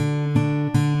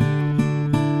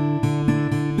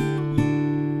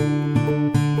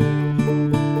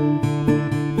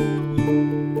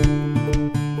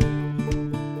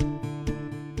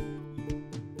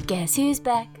Guess who's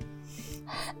back?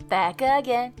 Back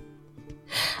again.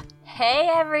 Hey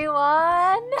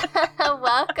everyone!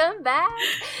 Welcome back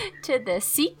to the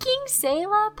Seeking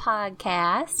Selah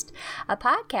podcast, a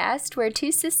podcast where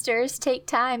two sisters take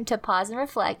time to pause and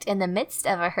reflect in the midst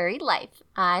of a hurried life.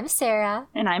 I'm Sarah.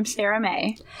 And I'm Sarah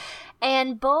May.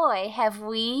 And boy, have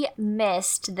we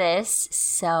missed this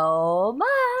so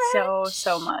much.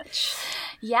 So much.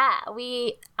 Yeah,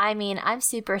 I'm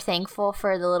super thankful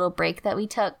for the little break that we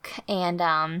took, and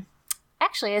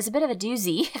actually, it was a bit of a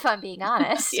doozy, if I'm being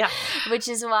honest. Yeah. Which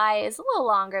is why it's a little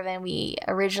longer than we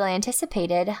originally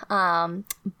anticipated.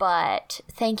 But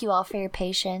thank you all for your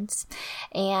patience,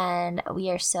 and we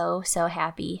are so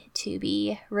happy to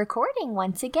be recording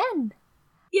once again.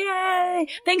 Yay!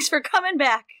 Thanks for coming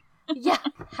back. Yeah.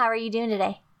 How are you doing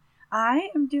today? I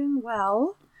am doing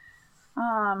well.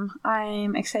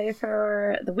 I'm excited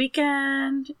for the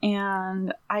weekend,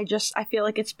 and I feel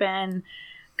like it's been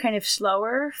kind of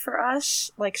slower for us,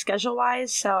 like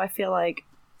schedule-wise, so I feel like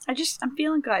I'm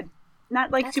feeling good. Not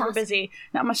like That's super awesome. busy,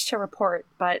 not much to report,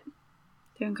 but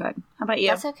doing good. How about you?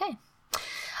 That's okay.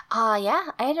 Yeah,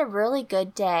 I had a really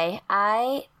good day.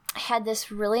 I had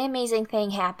this really amazing thing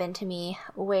happen to me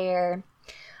where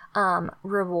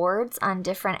rewards on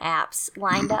different apps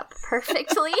lined up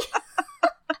perfectly.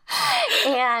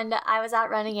 And I was out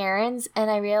running errands, and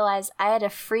I realized I had a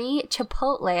free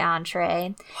Chipotle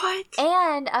entree. What?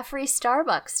 And a free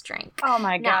Starbucks drink. Oh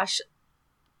my gosh.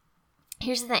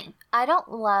 Here's the thing. I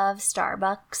don't love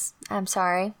Starbucks. I'm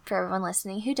sorry for everyone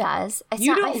listening who does. It's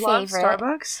You not don't my love favorite.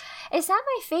 Starbucks? It's not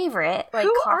my favorite. Like,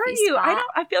 Who coffee are you? spot.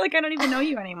 I feel like I don't even know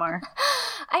you anymore.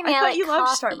 I mean, I thought like you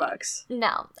loved coffee. Starbucks.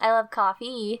 No, I love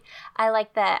coffee. I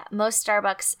like that most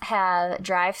Starbucks have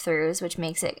drive-thrus, which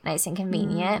makes it nice and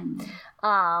convenient.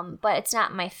 But it's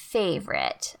not my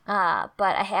favorite. But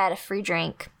I had a free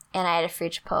drink and I had a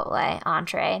free Chipotle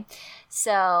entree,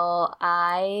 so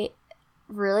I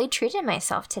really treated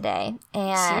myself today.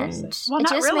 And seriously? Well, it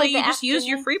not just really. made the You just used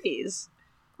your afternoon- freebies.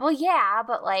 Well, yeah,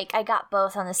 but like I got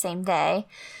both on the same day,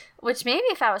 which maybe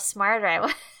if I was smarter, I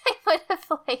would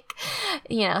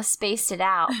have spaced it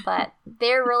out. But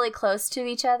they're really close to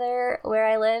each other where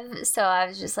I live, so I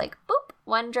was just like, boop,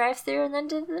 one drive-through and then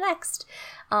to the next.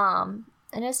 And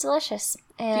it was delicious.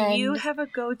 And Do you have a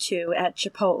go-to at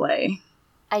Chipotle?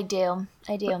 I do.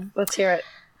 Let's hear it.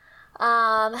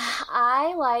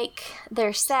 I like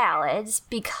their salads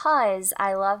because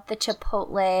I love the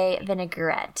Chipotle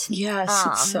vinaigrette. Yes,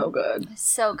 it's so good.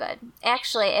 So good.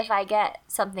 Actually, if I get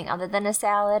something other than a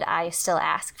salad, I still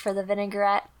ask for the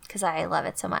vinaigrette because I love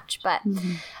it so much. But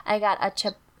I got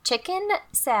a chicken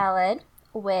salad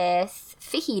with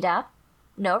fajita,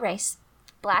 no rice,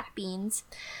 black beans,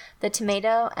 the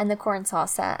tomato and the corn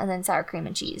salsa, and then sour cream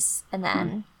and cheese, and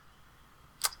then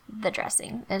the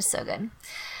dressing. It's so good.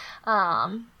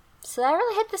 So that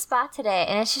really hit the spot today,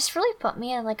 and it's just really put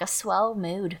me in like a swell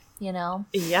mood, you know?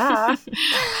 Yeah.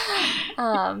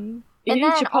 And Eating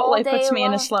then all Chipotle day puts me in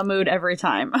a long- slow mood every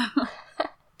time.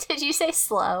 Did you say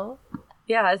slow?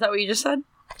 Yeah, is that what you just said?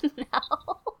 No.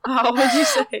 Oh, what'd you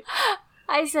say?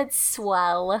 I said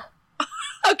swell.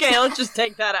 Okay, let's just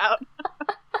take that out.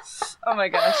 Oh my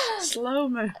gosh. Slow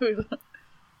mood.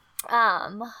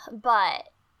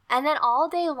 And then all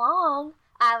day long,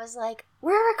 I was like,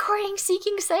 we're recording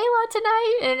Seeking Selah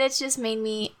tonight, and it's just made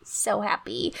me so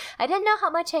happy. I didn't know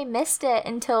how much I missed it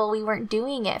until we weren't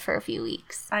doing it for a few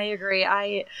weeks. I agree.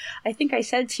 I think I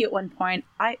said to you at one point,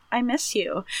 I miss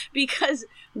you, because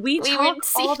we talk wouldn't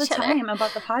see all the each other. time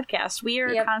about the podcast. We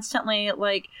are constantly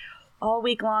like all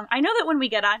week long. I know that when we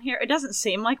get on here, it doesn't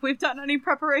seem like we've done any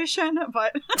preparation,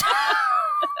 but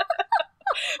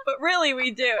but really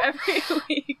we do every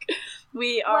week.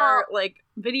 We are like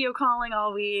video calling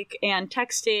all week and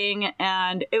texting,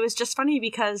 and it was just funny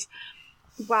because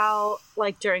while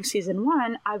like during season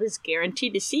 1, I was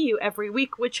guaranteed to see you every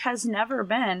week, which has never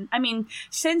been. I mean,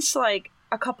 since like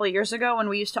a couple of years ago when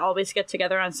we used to always get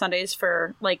together on Sundays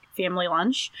for like family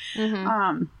lunch.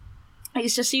 I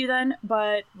used to see you then,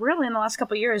 but really in the last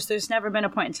couple of years, there's never been a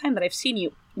point in time that I've seen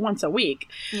you once a week.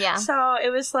 Yeah. So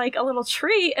it was like a little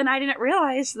treat, and I didn't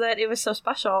realize that it was so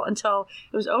special until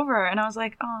it was over, and I was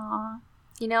like, aw.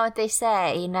 You know what they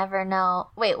say, you never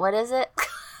know. Wait, what is it?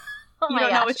 You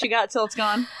don't know what you got till it's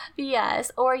gone?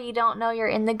 Yes, or you don't know you're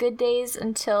in the good days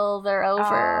until they're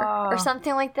over, or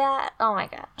something like that. Oh my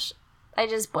gosh. I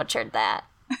just butchered that.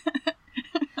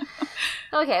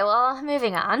 Okay, well,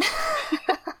 moving on.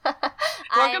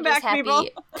 Welcome back, people.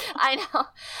 I know.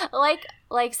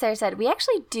 Like Sarah said, we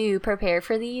actually do prepare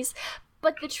for these,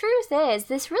 but the truth is,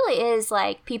 this really is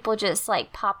like people just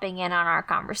like popping in on our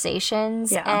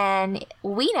conversations, and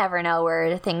we never know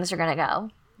where things are going to go.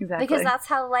 Exactly. Because that's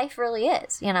how life really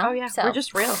is, you know? Oh, yeah. So, we're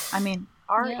just real. I mean,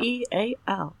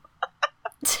 R-E-A-L.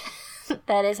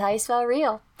 That is how you spell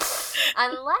real.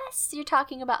 Unless you're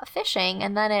talking about fishing,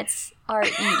 and then it's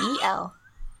R-E-E-L.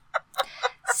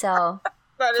 So,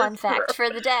 fun fact for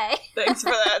the day. Thanks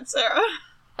for that, Sarah.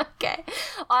 Okay.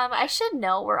 I should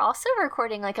note we're also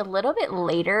recording like a little bit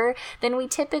later than we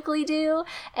typically do,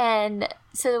 and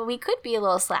so we could be a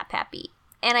little slap happy.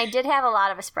 And I did have a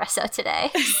lot of espresso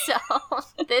today, so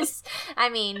this, I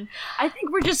mean, I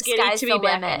think we're just giddy to be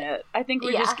back in it. I think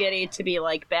we're just giddy to be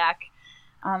like back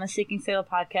on the Seeking Sayla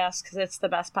podcast because it's the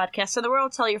best podcast in the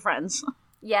world. Tell your friends.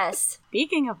 Yes.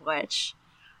 Speaking of which,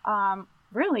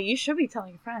 really, you should be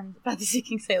telling your friends about the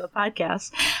Seeking Sayla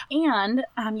podcast, and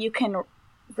you can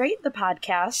rate the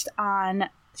podcast on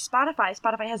Spotify.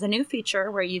 Spotify has a new feature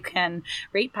where you can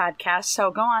rate podcasts. So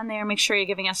go on there, make sure you're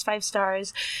giving us 5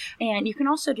 stars. And you can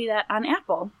also do that on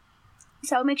Apple.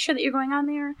 So make sure that you're going on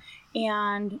there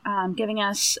and giving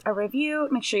us a review.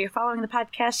 Make sure you're following the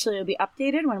podcast so you'll be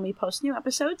updated when we post new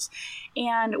episodes.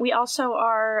 And we also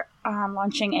are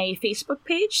launching a Facebook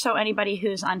page. So anybody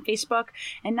who's on Facebook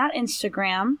and not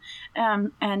Instagram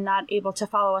and not able to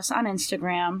follow us on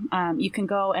Instagram, you can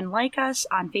go and like us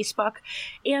on Facebook.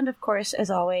 And of course, as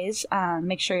always,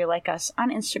 make sure you like us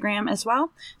on Instagram as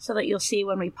well so that you'll see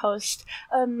when we post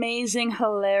amazing,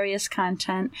 hilarious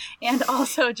content. And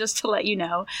also just to let you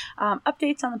know,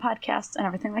 updates on the podcast and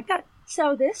everything like that.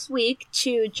 So this week,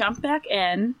 to jump back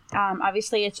in,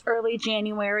 obviously it's early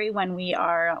January when we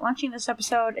are launching this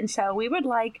episode, and so we would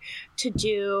like to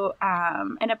do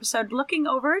an episode looking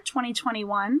over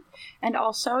 2021 and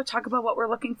also talk about what we're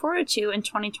looking forward to in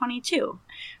 2022.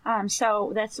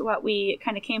 So that's what we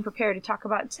kind of came prepared to talk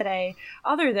about today,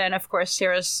 other than, of course,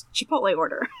 Sarah's Chipotle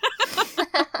order.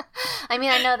 I mean,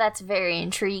 I know that's very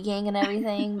intriguing and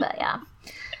everything, but yeah.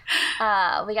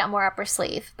 We got more up our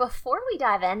sleeve. Before we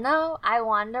dive in, though, I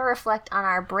wanted to reflect on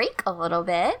our break a little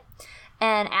bit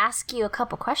and ask you a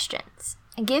couple questions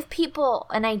and give people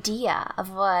an idea of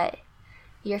what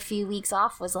your few weeks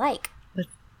off was like. Let's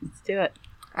do it.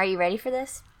 Are you ready for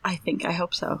this? I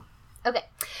hope so. Okay.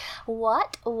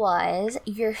 What was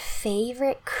your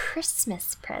favorite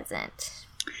Christmas present?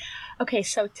 Okay,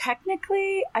 so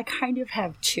technically, I kind of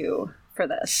have 2 for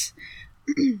this.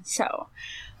 So,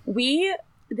 we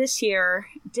this year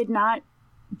did not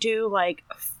do like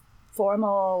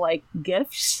formal like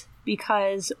gifts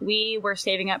because we were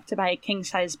saving up to buy a king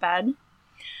size bed.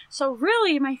 So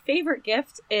really my favorite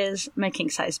gift is my king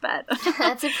size bed.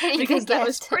 That's a pretty because good that gift.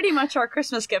 was pretty much our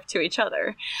Christmas gift to each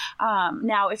other.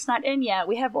 Now it's not in yet.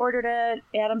 We have ordered it.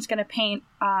 Adam's going to paint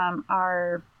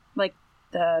our like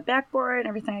the backboard and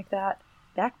everything like that.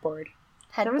 Backboard.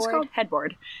 Headboard. Is that what it's called?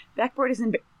 Headboard. Backboard is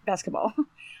in basketball.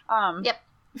 Yep.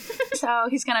 So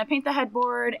he's gonna paint the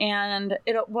headboard, and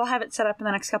we'll have it set up in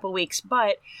the next couple of weeks.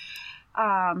 But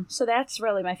so that's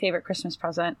really my favorite Christmas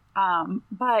present.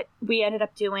 But we ended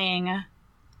up doing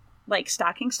like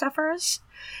stocking stuffers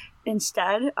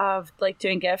instead of like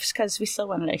doing gifts because we still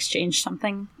wanted to exchange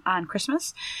something on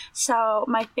Christmas. So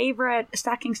my favorite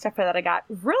stocking stuffer that I got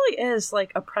really is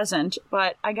like a present,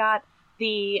 but I got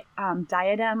the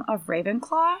Diadem of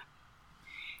Ravenclaw.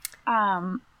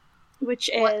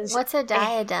 Which is... What's a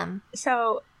diadem?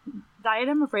 So,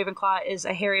 Diadem of Ravenclaw is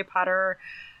a Harry Potter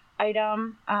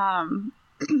item.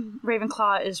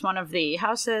 Ravenclaw is one of the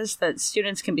houses that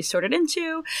students can be sorted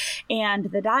into,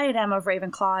 and the Diadem of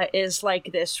Ravenclaw is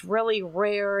like this really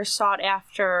rare,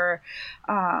 sought-after,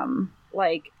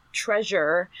 like,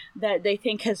 treasure that they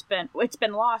think it's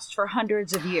been lost for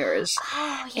hundreds of years.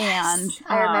 Oh, yes. And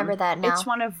I remember that now. It's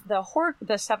one of the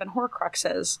 7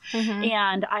 Horcruxes. Mm-hmm.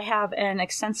 And I have an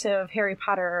extensive Harry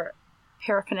Potter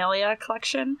paraphernalia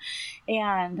collection,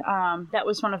 and that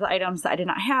was one of the items that I did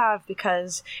not have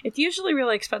because it's usually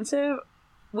really expensive.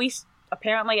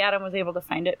 Apparently Adam was able to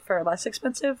find it for less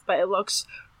expensive, but it looks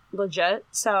legit,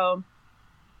 so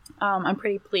I'm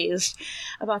pretty pleased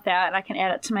about that, and I can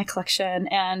add it to my collection.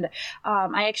 And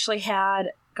I actually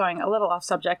had, going a little off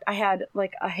subject, I had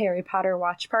like a Harry Potter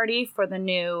watch party for the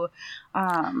new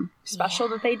special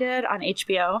that they did on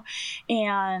HBO,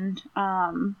 and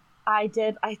I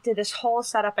did this whole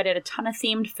setup. I did a ton of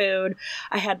themed food.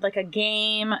 I had like a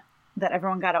game that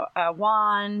everyone got a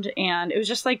wand, and it was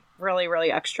just like really, really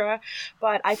extra.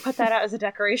 But I put that out as a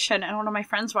decoration, and one of my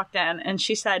friends walked in and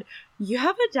she said, "You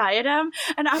have a diadem?"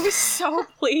 And I was so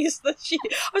pleased that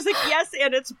I was like, yes,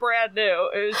 and it's brand new.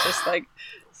 It was just like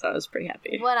So I was pretty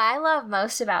happy. What I love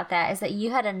most about that is that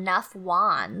you had enough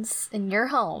wands in your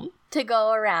home to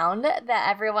go around that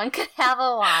everyone could have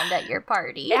a wand at your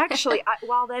party. Actually,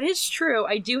 while that is true,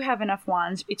 I do have enough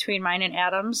wands between mine and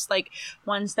Adam's, like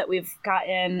ones that we've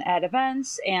gotten at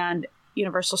events and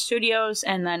Universal Studios,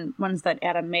 and then ones that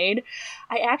Adam made.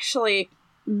 I actually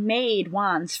made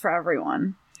wands for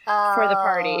everyone for the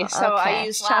party. So okay. I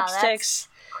used chopsticks,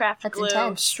 craft glue,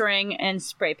 intense. String, and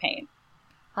spray paint.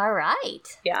 All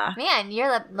right. Yeah. Man, you're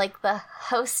the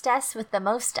hostess with the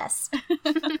mostest.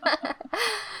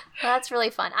 Well, that's really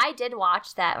fun. I did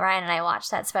watch that. Ryan and I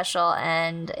watched that special,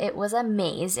 and it was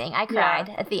amazing. I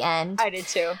cried at the end. I did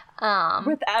too.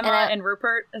 With Emma and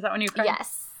Rupert. Is that when you cried?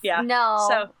 Yes. Yeah. No.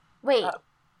 So wait,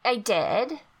 I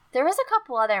did. There was a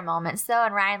couple other moments though,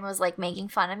 and Ryan was like making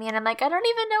fun of me, and I'm like, I don't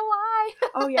even know why.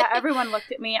 Oh yeah, everyone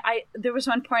looked at me. There was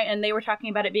one point, and they were talking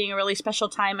about it being a really special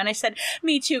time, and I said,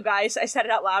 "Me too, guys." I said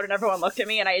it out loud, and everyone looked at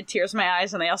me, and I had tears in my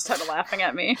eyes, and they all started laughing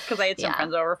at me because I had some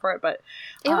friends over for it. But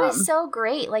it was so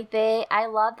great. Like I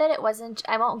love that it wasn't.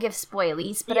 I won't give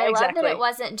spoilies, but I love that it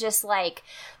wasn't just like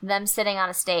them sitting on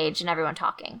a stage and everyone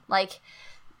talking. Like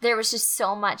there was just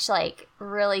so much like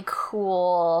really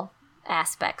cool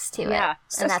aspects to it. Yeah,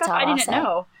 and that's all I I'll didn't say.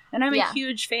 know, and I'm a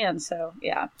huge fan. So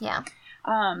yeah.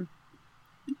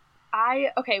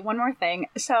 Okay, one more thing.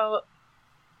 So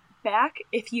back,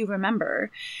 if you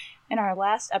remember, in our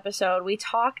last episode, we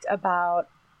talked about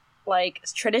like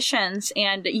traditions,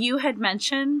 and you had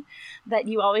mentioned that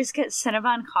you always get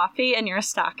Cinnabon coffee in your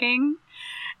stocking,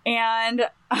 and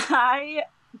I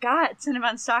got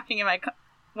Cinnabon stocking in my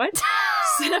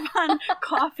Cinnabon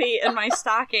coffee in my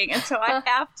stocking, and so I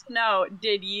have to know,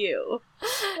 did you?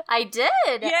 I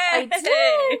did. Yay! I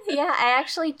did. Yeah, I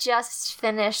actually just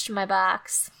finished my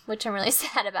box, which I'm really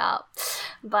sad about.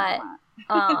 But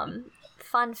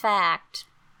fun fact,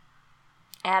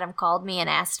 Adam called me and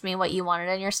asked me what you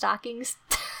wanted in your stockings.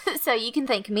 So you can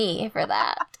thank me for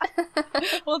that.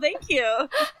 Well, thank you.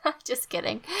 Just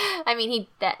kidding. I mean,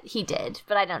 he did,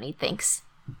 but I don't need thanks.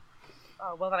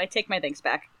 Oh, well, then I take my thanks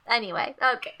back. Anyway,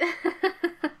 okay. Okay,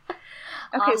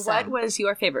 Awesome. What was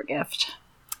your favorite gift?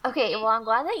 Okay, well, I'm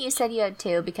glad that you said you had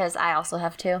two, because I also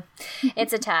have two.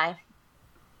 It's a tie.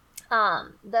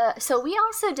 So we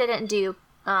also didn't do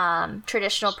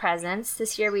traditional presents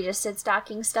this year. We just did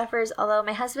stocking stuffers, although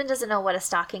my husband doesn't know what a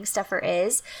stocking stuffer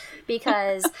is,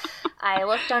 because I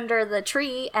looked under the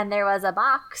tree and there was a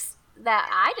box that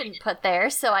I didn't put there,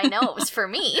 so I know it was for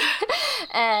me.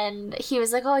 And he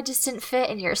was like, "Oh, it just didn't fit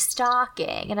in your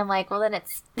stocking." And I'm like, "Well, then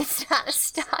it's not a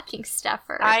stocking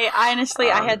stuffer." I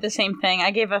honestly, I had the same thing. I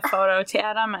gave a photo to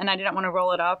Adam, and I didn't want to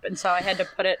roll it up, and so I had to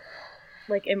put it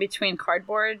like in between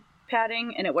cardboard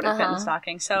padding, and it would have fit in the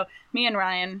stocking. So me and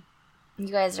Ryan, you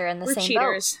guys are in the same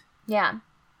cheaters. boat. Yeah.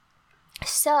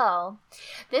 So,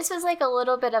 this was like a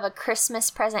little bit of a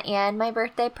Christmas present and my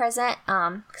birthday present,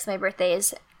 because my birthday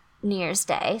is New Year's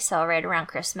Day, so right around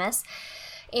Christmas.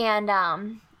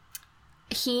 And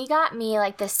he got me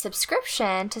like this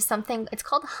subscription to something, it's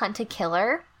called Hunt a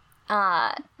Killer.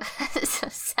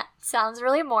 Sounds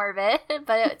really morbid,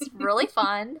 but it's really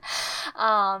fun.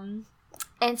 And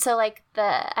so like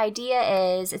the idea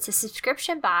is it's a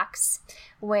subscription box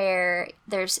where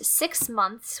there's 6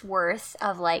 months worth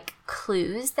of like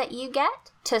clues that you get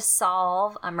to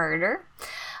solve a murder.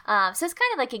 So it's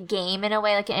kind of like a game in a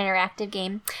way, like an interactive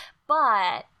game.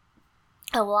 But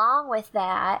along with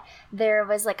that, there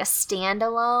was like a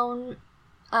standalone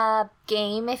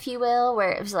game, if you will,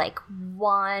 where it was like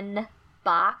one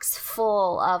box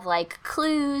full of like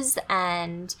clues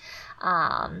and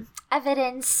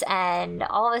evidence and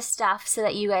all this stuff so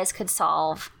that you guys could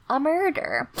solve a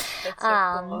murder. That's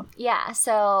so cool. Yeah,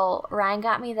 so Ryan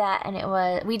got me that, and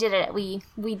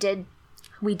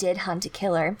we did Hunt a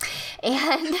Killer,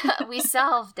 and we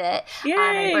solved it Yay!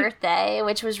 On my birthday,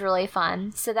 which was really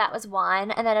fun. So that was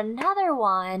one. And then another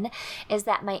one is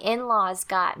that my in-laws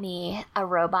got me a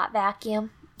robot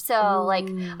vacuum. So like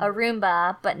a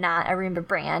Roomba, but not a Roomba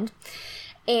brand.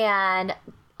 And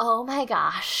oh my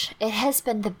gosh, it has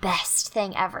been the best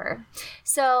thing ever.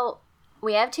 So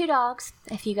we have 2 dogs,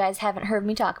 if you guys haven't heard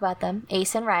me talk about them,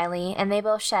 Ace and Riley, and they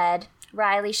both shed.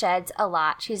 Riley sheds a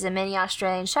lot. She's a mini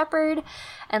Australian Shepherd,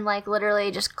 and like literally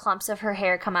just clumps of her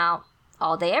hair come out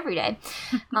all day, every day.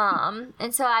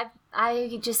 And so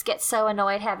I just get so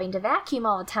annoyed having to vacuum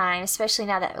all the time, especially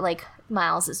now that like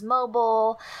Miles is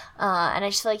mobile, and I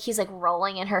just feel like he's like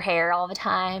rolling in her hair all the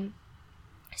time.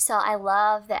 So I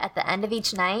love that at the end of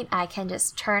each night, I can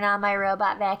just turn on my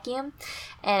robot vacuum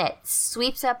and it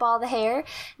sweeps up all the hair.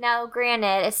 Now,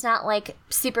 granted, it's not like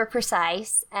super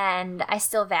precise and I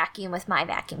still vacuum with my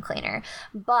vacuum cleaner.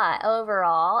 But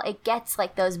overall, it gets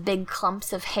like those big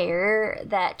clumps of hair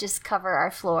that just cover our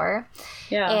floor.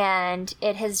 Yeah. And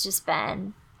it has just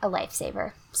been a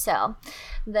lifesaver. So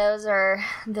those are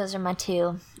my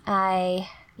two. I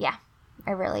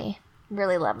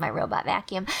really love my robot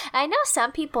vacuum. I know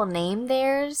some people name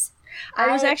theirs.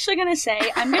 I was actually going to say,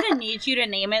 I'm going to need you to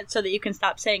name it so that you can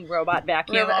stop saying robot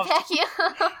vacuum. Robot vacuum.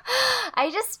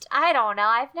 I don't know.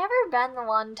 I've never been the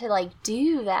one to, like,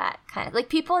 do that kind of... Like,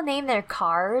 people name their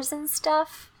cars and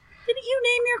stuff. Didn't you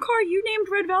name your car? You named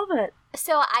Red Velvet.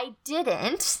 So I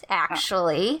didn't,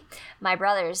 actually. Oh. My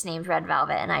brothers named Red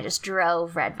Velvet, and I just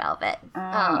drove Red Velvet.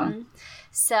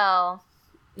 So,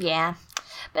 yeah.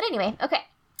 But anyway, okay.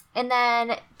 And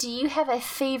then, do you have a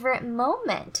favorite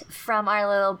moment from our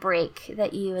little break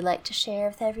that you would like to share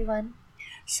with everyone?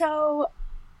 So,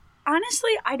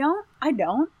 honestly, I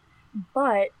don't.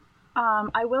 But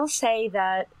I will say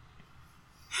that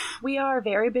we are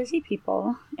very busy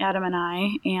people, Adam and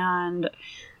I, and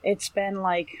it's been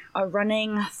like a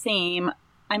running theme.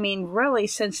 I mean, really,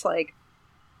 since like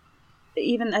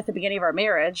even at the beginning of our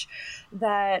marriage,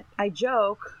 that I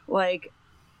joke like,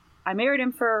 I married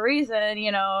him for a reason,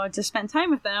 you know, to spend time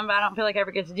with him, but I don't feel like I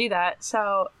ever get to do that.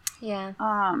 So, yeah.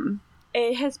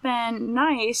 It has been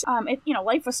nice.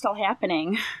 Life was still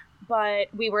happening, but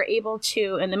we were able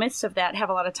to, in the midst of that, have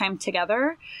a lot of time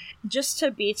together, just to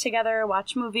be together,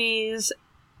 watch movies,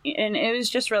 and it was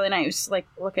just really nice. Like,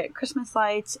 look at Christmas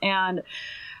lights, and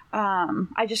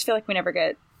I just feel like we never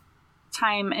get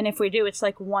time, and if we do, it's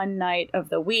like one night of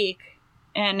the week.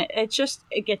 And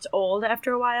it gets old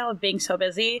after a while of being so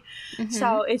busy. Mm-hmm.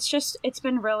 So it's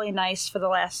been really nice for the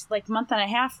last like month and a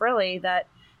half, really, that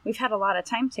we've had a lot of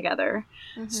time together.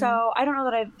 Mm-hmm. So I don't know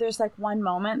that there's like one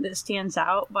moment that stands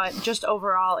out, but just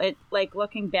overall, it like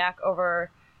looking back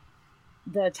over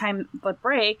the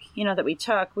break, you know, that we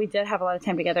took, we did have a lot of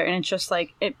time together. And it's just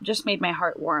like, it just made my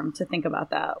heart warm to think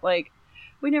about that. Like,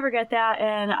 we never get that.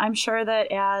 And I'm sure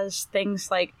that as things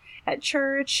like at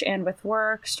church and with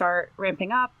work start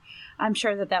ramping up, I'm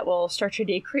sure that will start to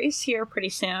decrease here pretty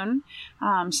soon.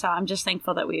 So I'm just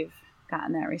thankful that we've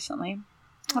gotten that recently.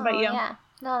 How about you? Yeah.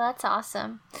 No, that's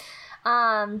awesome.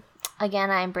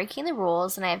 Again, I'm breaking the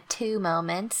rules and I have 2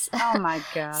 moments. Oh my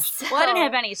gosh. Well, I didn't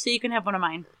have any, so you can have one of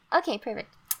mine. Okay,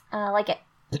 perfect. Like it.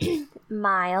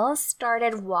 Miles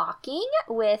started walking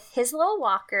with his little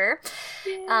walker.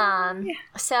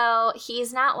 So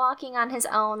he's not walking on his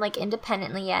own, like,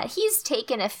 independently yet. He's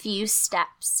taken a few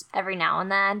steps every now and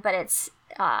then, but it's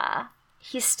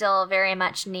he still very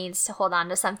much needs to hold on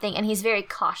to something, and he's very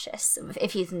cautious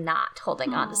if he's not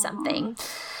holding on to something.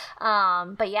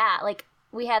 But yeah, like,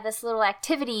 we had this little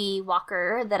activity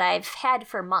walker that I've had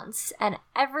for months, and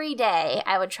every day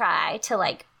I would try to,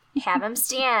 like, have him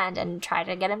stand and try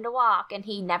to get him to walk, and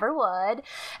he never would.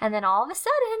 And then all of a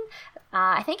sudden,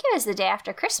 I think it was the day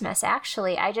after Christmas,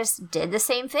 actually, I just did the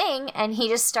same thing, and he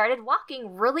just started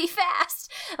walking really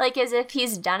fast, like as if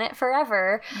he's done it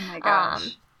forever. Oh my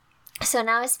gosh. So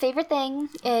now his favorite thing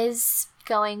is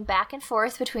going back and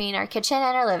forth between our kitchen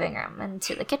and our living room, and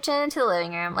to the kitchen and to the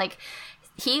living room. Like,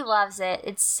 he loves it.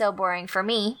 It's so boring for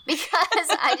me because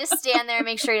I just stand there and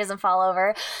make sure he doesn't fall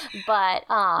over. But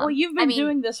well, you've been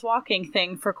doing this walking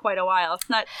thing for quite a while. It's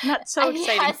not so exciting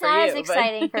for you. It's not as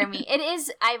exciting for me. It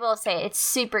is. I will say it's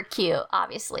super cute,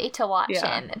 obviously, to watch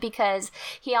him, because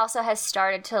he also has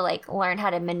started to like learn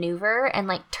how to maneuver and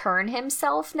like turn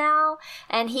himself now,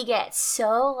 and he gets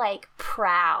so like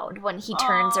proud when he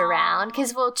turns around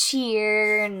because we'll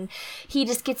cheer, and he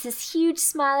just gets this huge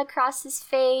smile across his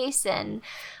face, and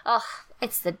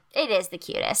it is the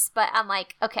cutest. But I'm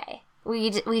like, okay,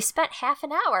 we spent half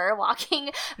an hour walking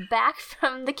back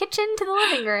from the kitchen to the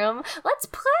living room. Let's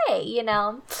play, you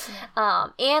know.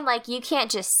 And like, you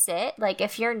can't just sit. Like,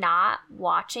 if you're not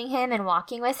watching him and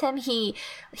walking with him, he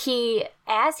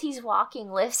as he's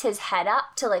walking lifts his head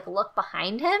up to like look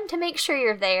behind him to make sure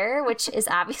you're there, which is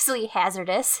obviously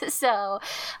hazardous. So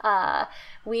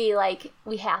we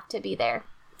have to be there,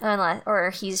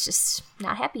 or he's just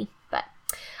not happy.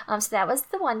 So that was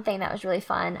the one thing that was really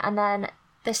fun. And then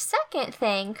the second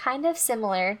thing, kind of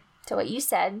similar to what you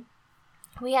said,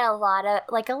 we had a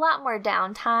lot more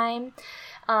downtime.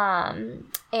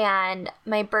 And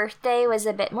my birthday was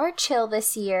a bit more chill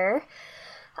this year.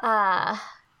 So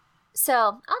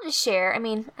I'll just share. I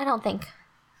mean, I don't think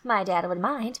my dad would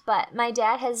mind, but my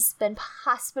dad has been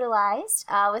hospitalized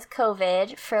with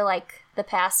COVID for like the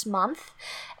past month.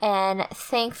 And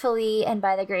thankfully, and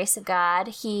by the grace of God,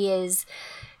 he is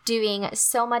doing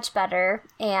so much better.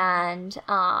 And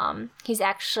he's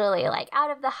actually like out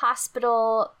of the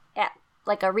hospital at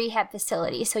like a rehab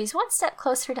facility. So he's one step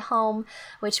closer to home,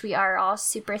 which we are all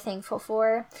super thankful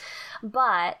for.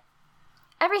 But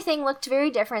everything looked very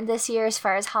different this year as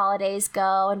far as holidays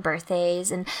go and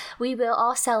birthdays, and we will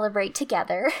all celebrate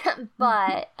together.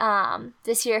 But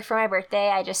this year for my birthday,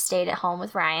 I just stayed at home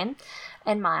with Ryan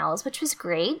and Miles, which was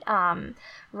great.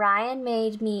 Ryan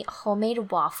made me homemade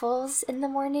waffles in the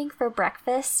morning for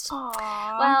breakfast.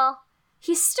 Aww. Well,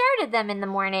 he started them in the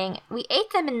morning. We ate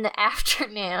them in the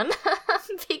afternoon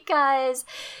because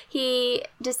he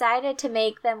decided to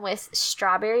make them with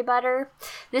strawberry butter.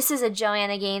 This is a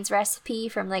Joanna Gaines recipe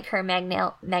from like her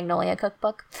Magnolia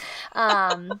cookbook.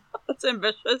 That's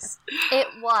ambitious. It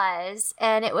was,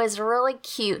 and it was really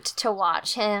cute to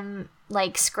watch him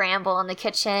like scramble in the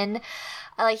kitchen.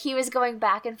 Like he was going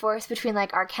back and forth between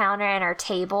like our counter and our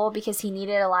table because he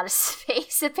needed a lot of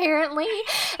space apparently,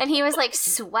 and he was like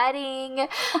sweating.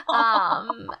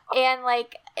 And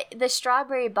like the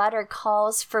strawberry butter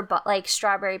calls for like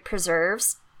strawberry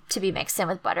preserves to be mixed in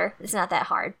with butter. It's not that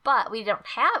hard, but we didn't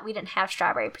have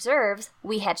strawberry preserves.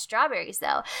 We had strawberries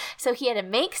though, so he had to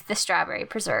make the strawberry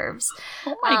preserves.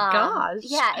 Oh my gosh!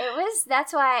 Yeah,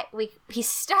 that's why he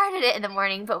started it in the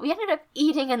morning, but we ended up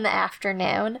eating in the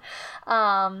afternoon.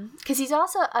 Because he's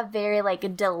also a very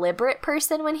like deliberate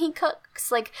person when he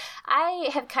cooks. Like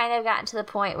I have kind of gotten to the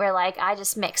point where like I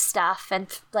just mix stuff and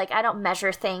like I don't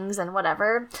measure things and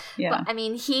whatever. Yeah. But I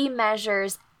mean, he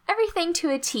measures everything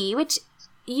to a T, which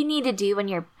you need to do when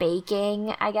you're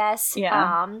baking, I guess.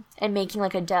 Yeah. And making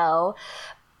like a dough.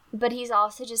 But he's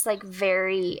also just like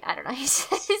very, I don't know, he's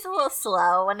a little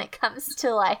slow when it comes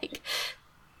to like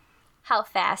how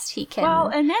fast he can. Well,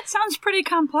 and that sounds pretty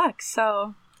complex,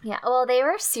 so. Yeah, well, they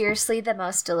were seriously the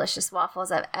most delicious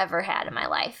waffles I've ever had in my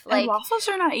life. Like, and waffles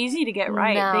are not easy to get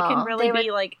right. No, they can really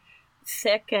be like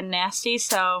thick and nasty,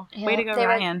 so way to go,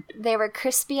 Ryan. They were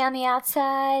crispy on the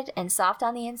outside and soft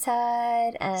on the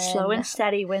inside. And slow and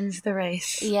steady wins the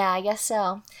race. Yeah, I guess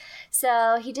so.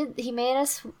 So he made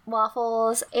us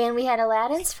waffles, and we had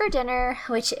Aladdin's for dinner,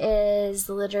 which is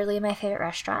literally my favorite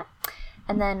restaurant.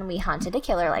 And then we hunted a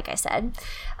killer, like I said.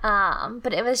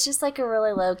 But it was just like a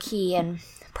really low-key and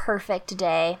perfect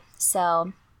day.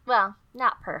 So, well,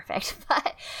 not perfect,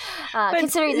 but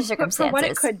considering the circumstances. For what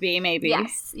it could be, maybe.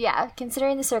 Yes, yeah.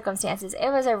 Considering the circumstances, it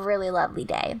was a really lovely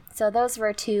day. So those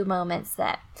were two moments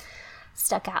that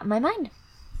stuck out in my mind.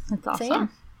 That's awesome. So, yeah.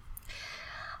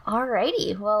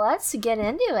 Alrighty, well, let's get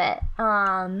into it.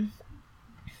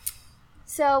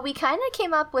 So we kind of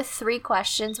came up with 3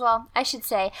 questions. Well, I should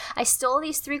say I stole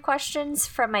these 3 questions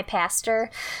from my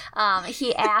pastor.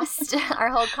 He asked our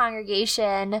whole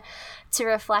congregation to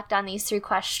reflect on these 3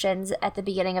 questions at the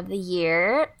beginning of the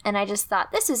year. And I just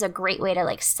thought this is a great way to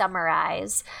like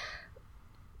summarize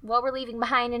what we're leaving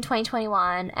behind in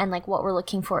 2021 and like what we're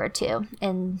looking forward to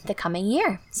in the coming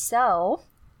year. So,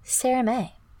 Sarah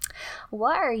May,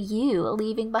 what are you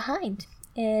leaving behind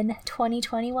in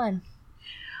 2021?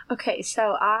 Okay,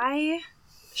 so I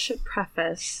should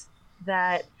preface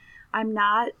that I'm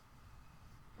not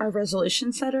a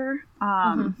resolution setter.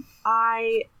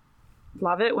 I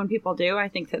love it when people do. I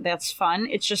think that that's fun.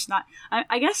 It's just not,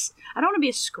 I guess, I don't want to be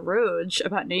a Scrooge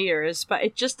about New Year's, but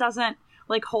it just doesn't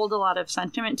like hold a lot of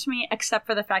sentiment to me, except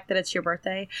for the fact that it's your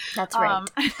birthday. That's right.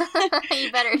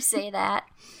 You better say that.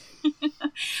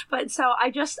 But so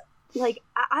I just, like,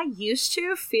 I used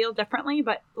to feel differently,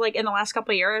 but like in the last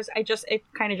couple of years, it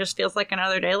kind of just feels like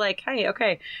another day. Like, hey,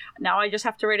 okay, now I just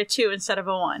have to rate a 2 instead of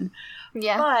a 1.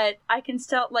 Yeah. But I can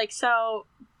still, like, so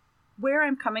where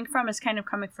I'm coming from is kind of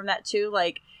coming from that too.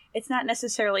 Like, it's not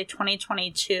necessarily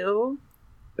 2022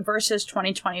 versus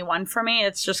 2021 for me.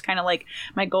 It's just kind of like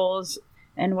my goals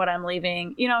and what I'm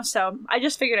leaving, you know, so I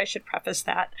just figured I should preface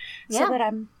that so that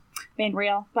I'm being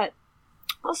real. But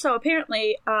also,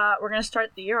 apparently, we're going to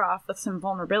start the year off with some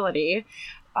vulnerability.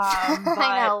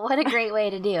 I know. What a great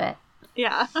way to do it.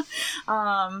 Yeah.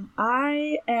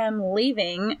 I am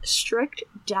leaving strict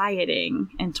dieting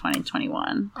in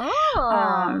 2021.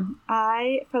 Oh.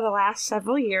 I, for the last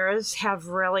several years, have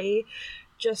really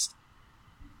just...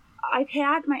 I've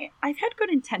had good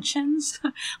intentions.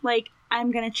 Like, I'm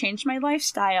going to change my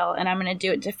lifestyle, and I'm going to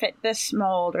do it to fit this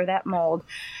mold or that mold.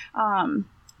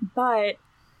 But...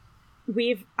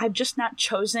 I've just not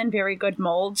chosen very good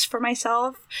molds for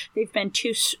myself. They've been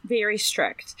very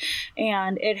strict,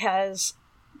 and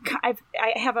I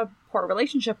have a poor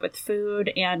relationship with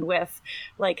food and with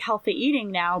like healthy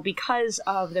eating now because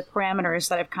of the parameters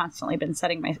that I've constantly been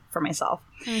setting for myself.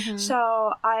 Mm-hmm.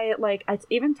 So I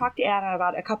even talked to Anna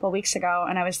about it a couple of weeks ago,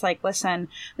 and I was like, listen,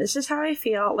 this is how I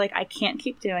feel. Like, I can't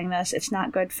keep doing this. It's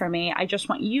not good for me. I just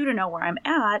want you to know where I'm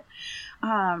at.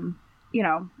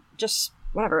 Just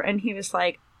whatever. And he was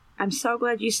like, I'm so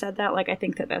glad you said that. Like, I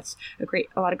think that that's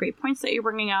a lot of great points that you're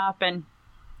bringing up. And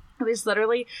it was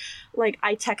literally like,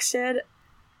 I texted,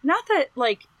 not that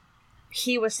like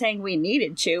he was saying we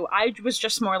needed to. I was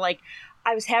just more like,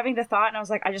 I was having the thought and I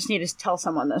was like, I just need to tell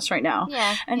someone this right now.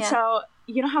 Yeah. And so,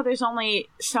 you know how there's only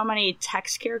so many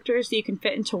text characters that you can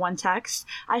fit into one text?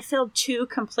 I filled 2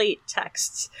 complete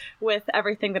texts with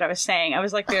everything that I was saying. I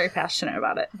was like very passionate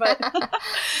about it. But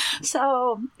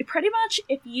so pretty much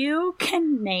if you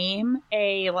can name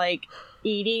a like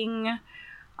eating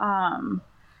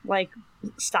like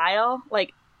style,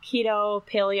 like keto,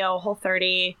 paleo,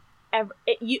 Whole30,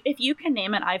 if you can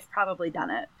name it, I've probably done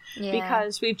it. Yeah.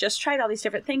 Because we've just tried all these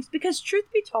different things. Because truth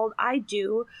be told, I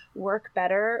do work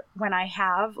better when I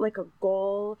have like a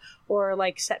goal or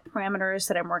like set parameters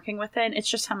that I'm working within. It's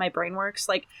just how my brain works.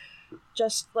 Like,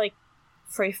 just like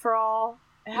free for all,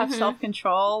 have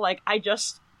self-control. Like, I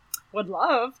just would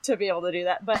love to be able to do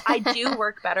that. But I do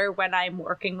work better when I'm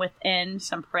working within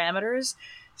some parameters.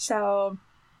 So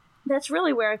that's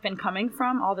really where I've been coming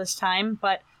from all this time.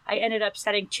 But I ended up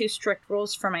setting 2 strict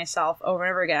rules for myself over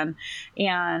and over again.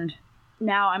 And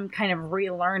now I'm kind of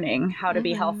relearning how to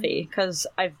be healthy because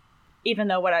even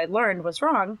though what I learned was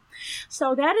wrong.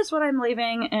 So that is what I'm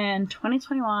leaving in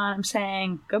 2021. I'm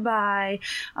saying goodbye.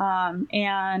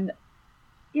 And,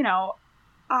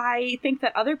 I think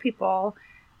that other people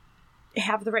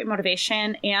have the right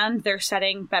motivation and they're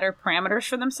setting better parameters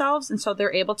for themselves. And so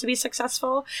they're able to be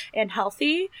successful and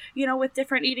healthy, with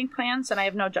different eating plans. And I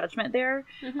have no judgment there.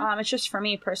 It's just for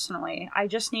me personally. I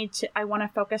want to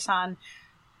focus on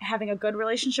having a good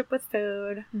relationship with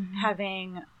food,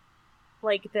 having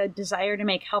like the desire to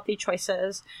make healthy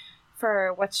choices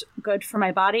for what's good for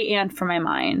my body and for my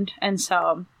mind. And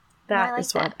so that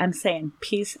is what I'm saying.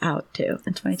 Peace out too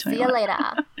in 2021. See you later.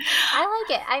 I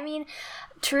like it. I mean,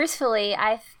 truthfully,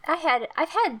 I've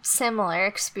had similar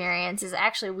experiences.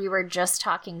 Actually, we were just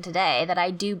talking today that I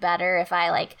do better if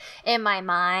I like in my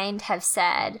mind have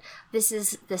said this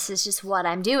is just what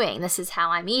I'm doing. This is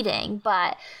how I'm eating.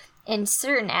 But in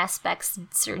certain aspects,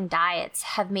 certain diets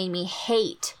have made me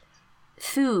hate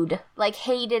food, like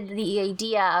hated the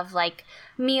idea of like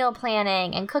meal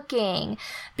planning and cooking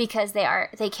because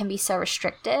they can be so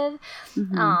restrictive.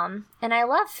 And I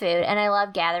love food and I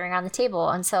love gathering on the table,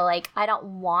 and so like I don't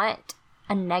want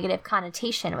a negative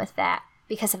connotation with that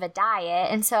because of a diet.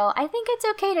 And so I think it's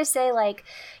okay to say like,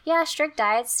 yeah, strict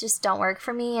diets just don't work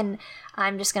for me, and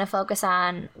I'm just going to focus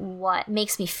on what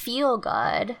makes me feel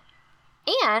good.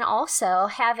 And also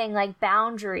having like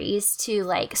boundaries to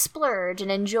like splurge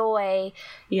and enjoy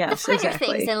the finer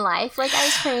things in life, like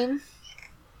ice cream.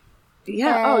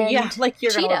 Yeah. And like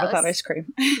you're gonna live without ice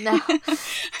cream. No,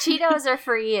 Cheetos are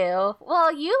for you.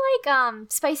 Well, you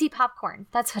like spicy popcorn.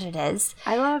 That's what it is.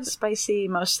 I love spicy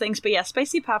most things, but yeah,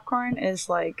 spicy popcorn is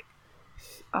like,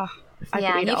 I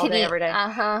could eat it all day, every day.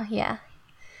 Yeah.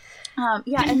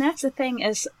 Yeah, and that's the thing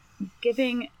is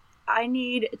I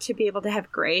need to be able to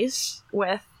have grace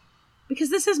with, because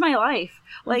this is my life.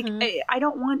 Like, I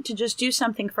don't want to just do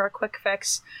something for a quick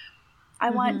fix. I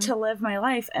want to live my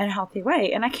life in a healthy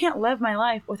way. And I can't live my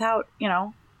life without,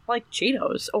 like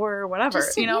Cheetos or whatever,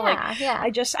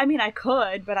 I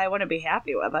could, but I wouldn't be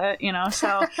happy with it,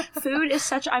 so food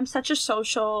is I'm such a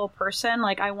social person.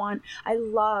 Like I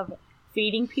love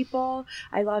feeding people.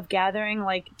 I love gathering,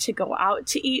 like to go out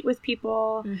to eat with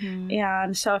people.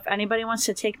 And so if anybody wants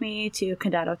to take me to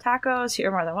Condado Tacos, you're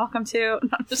more than welcome to. No,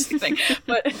 I'm just kidding.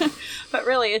 but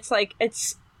really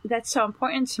that's so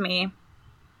important to me.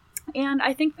 And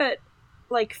I think that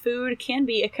like food can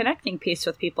be a connecting piece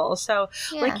with people. So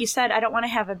like you said, I don't want to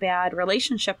have a bad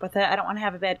relationship with it. I don't want to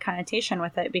have a bad connotation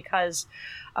with it because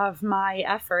of my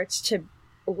efforts to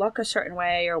look a certain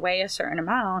way or weigh a certain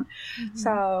amount.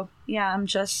 So yeah, and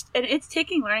it's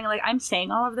taking learning. Like I'm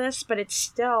saying all of this, but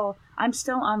I'm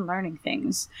still unlearning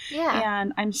things. Yeah.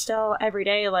 And I'm still every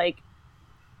day like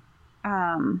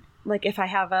if I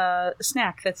have a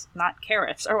snack that's not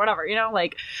carrots or whatever,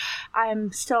 like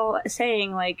I'm still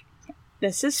saying like,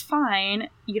 this is fine.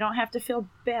 You don't have to feel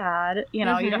bad. You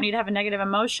don't need to have a negative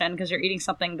emotion because you're eating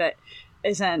something that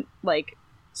isn't like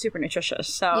super nutritious.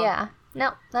 So yeah.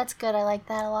 No, that's good. I like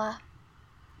that a lot.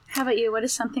 How about you? What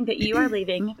is something that you are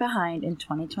leaving behind in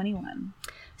 2021?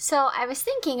 So I was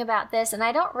thinking about this, and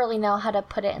I don't really know how to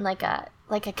put it in like a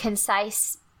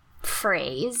concise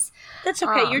phrase. That's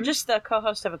okay. You're just the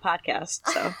co-host of a podcast,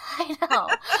 so.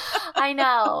 I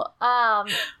know.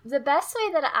 The best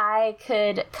way that I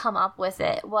could come up with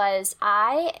it was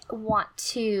I want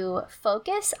to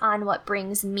focus on what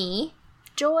brings me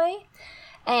joy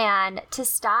and to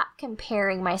stop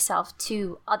comparing myself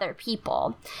to other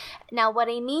people. Now, what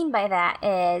I mean by that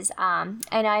is, I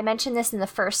know I mentioned this in the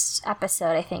first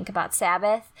episode, I think, about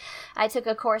Sabbath. I took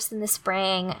a course in the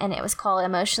spring, and it was called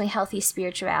Emotionally Healthy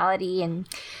Spirituality. And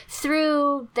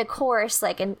through the course,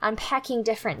 like, in unpacking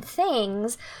different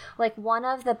things, like, one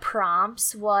of the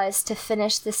prompts was to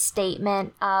finish the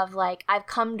statement of, like, I've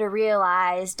come to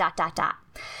realize ...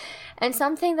 And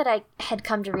something that I had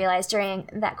come to realize during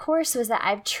that course was that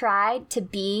I've tried to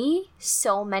be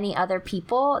so many other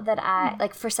people that I,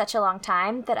 like, for such a long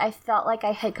time, that I felt like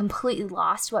I had completely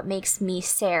lost what makes me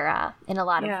Sarah in a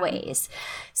lot of ways.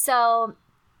 So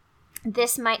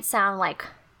this might sound like,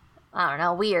 I don't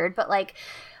know, weird, but like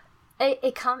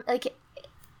it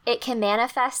can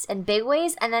manifest in big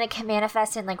ways, and then it can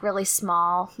manifest in like really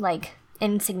small, like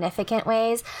insignificant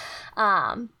ways.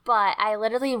 But I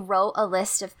literally wrote a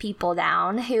list of people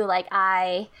down who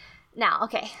now,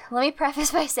 okay, let me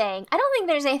preface by saying I don't think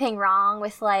there's anything wrong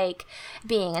with like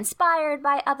being inspired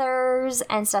by others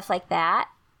and stuff like that.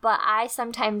 But I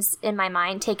sometimes in my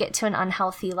mind take it to an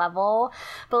unhealthy level.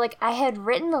 But like I had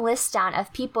written a list down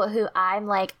of people who I'm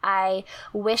like, I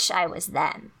wish I was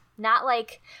them. Not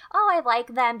like, oh, I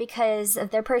like them because of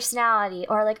their personality,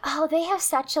 or like, oh, they have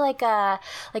such like a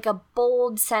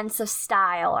bold sense of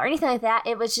style or anything like that.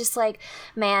 It was just like,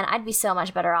 man, I'd be so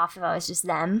much better off if I was just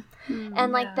them.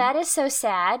 And like that is so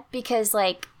sad because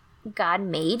like God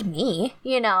made me,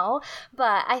 you know?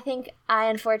 But I think I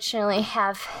unfortunately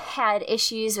have had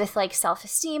issues with like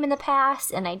self-esteem in the past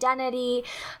and identity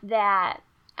that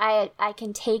I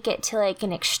can take it to like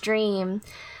an extreme.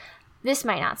 This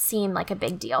might not seem like a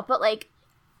big deal, but like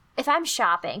if I'm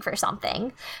shopping for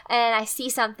something and I see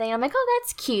something, I'm like, oh,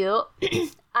 that's cute.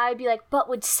 I'd be like, but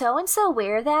would so-and-so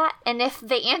wear that? And if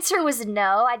the answer was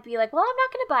no, I'd be like, well, I'm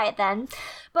not going to buy it then.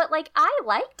 But like, I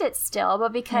liked it still,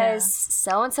 but because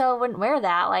so-and-so wouldn't wear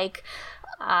that, like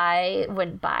I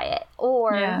wouldn't buy it.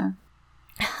 Or,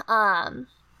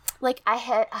 like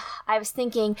I was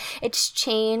thinking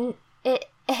it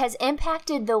has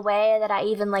impacted the way that I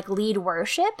even like lead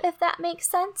worship, if that makes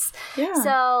sense. Yeah.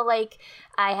 So like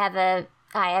I have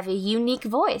a unique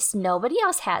voice. Nobody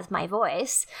else has my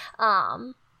voice.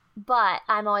 But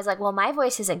I'm always like, well, my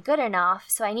voice isn't good enough,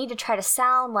 so I need to try to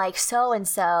sound like so and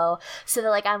so that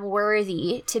like I'm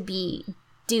worthy to be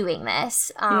doing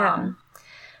this.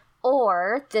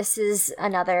 Or this is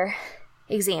another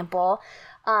example.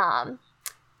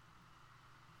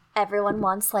 Everyone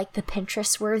wants like the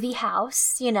Pinterest worthy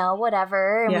house, you know,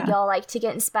 whatever. And we all like to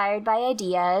get inspired by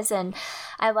ideas. And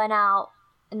I went out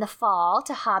in the fall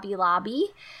to Hobby Lobby,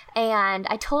 and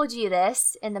I told you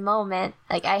this in the moment.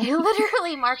 Like I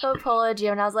literally Marco Polo'd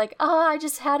you, and I was like, oh, I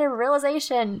just had a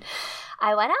realization.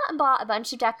 I went out and bought a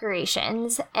bunch of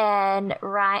decorations, and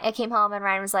I came home and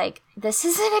Ryan was like, this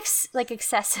is an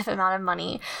excessive amount of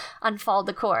money on fall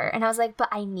decor. And I was like, but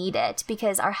I need it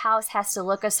because our house has to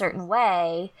look a certain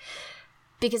way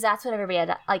because that's what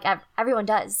everyone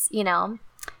does, you know?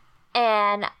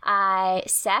 And I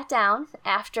sat down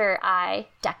after I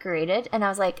decorated and I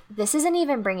was like, this isn't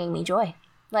even bringing me joy.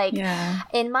 Like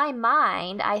in my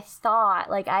mind, I thought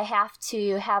like I have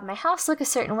to have my house look a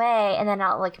certain way and then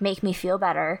it'll like make me feel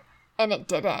better. And it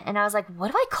didn't. And I was like,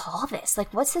 what do I call this?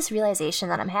 Like, what's this realization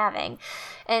that I'm having?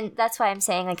 And that's why I'm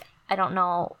saying like, I don't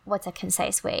know what's a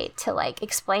concise way to like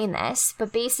explain this,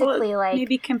 but basically like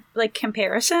maybe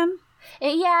comparison.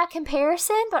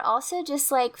 Comparison, but also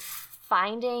just like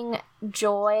finding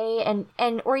joy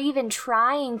and or even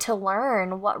trying to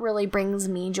learn what really brings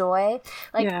me joy.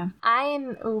 Like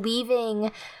I'm leaving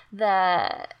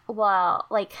what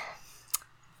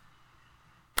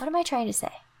am I trying to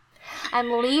say?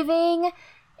 I'm leaving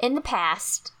in the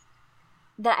past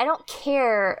that I don't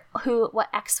care what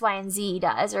X, Y, and Z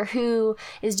does or who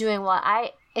is doing what.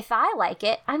 If I like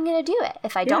it, I'm going to do it.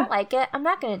 If I don't like it, I'm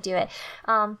not going to do it.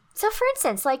 So for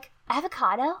instance, like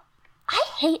avocado, I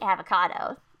hate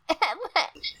avocado. I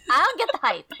don't get the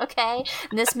hype, okay?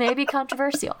 And this may be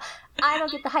controversial. I don't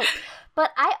get the hype.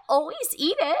 But I always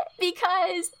eat it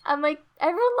because I'm like,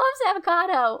 everyone loves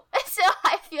avocado. So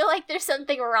I feel like there's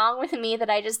something wrong with me that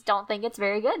I just don't think it's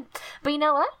very good. But you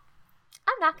know what?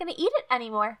 I'm not going to eat it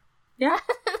anymore. Yeah.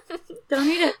 Don't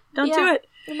eat it. Don't do it.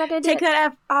 I'm not going to take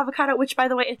that avocado, which by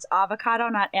the way, it's avocado,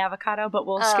 not avocado, but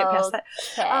we'll skip past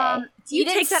that. You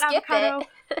take that avocado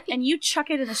and you chuck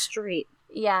it in the street.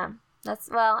 Yeah.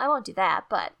 I won't do that,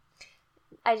 but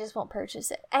I just won't purchase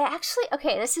it. I actually,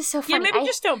 okay, this is so funny. Yeah, maybe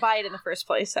just don't buy it in the first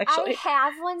place, actually. I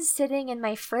have one sitting in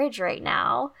my fridge right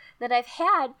now that I've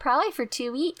had probably for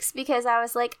 2 weeks because I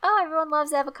was like, oh, everyone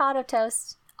loves avocado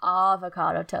toast.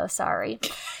 Avocado toast, sorry.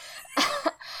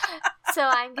 So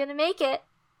I'm going to make it.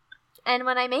 And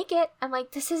when I make it, I'm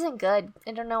like, this isn't good.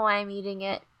 I don't know why I'm eating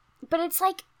it. But it's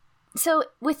like, so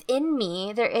within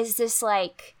me, there is this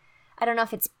like, I don't know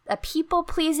if it's a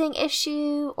people-pleasing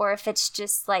issue or if it's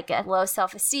just like a low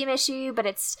self-esteem issue, but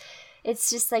it's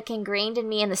just like ingrained in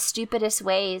me in the stupidest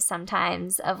ways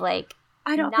sometimes of like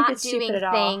I don't not think it's doing stupid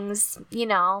at things, you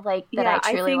know, like that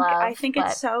I truly love. I think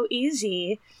it's so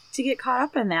easy to get caught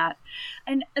up in that.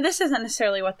 And this isn't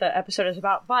necessarily what the episode is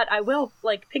about, but I will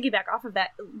like piggyback off of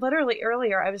that. Literally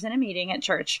earlier, I was in a meeting at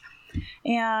church,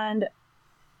 and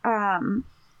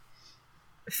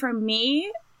for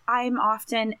me, I'm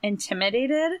often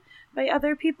intimidated by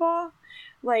other people,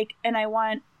 like, and I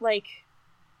want, like,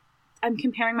 I'm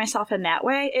comparing myself in that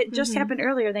way. It just happened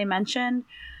earlier. They mentioned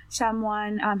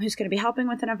someone who's going to be helping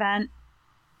with an event,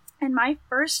 and my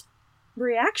first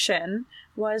reaction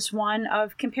was one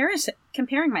of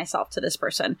comparing myself to this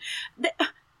person.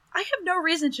 I have no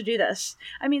reason to do this.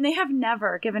 I mean, they have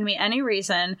never given me any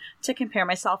reason to compare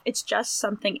myself. It's just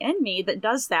something in me that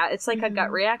does that. It's like a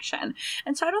gut reaction.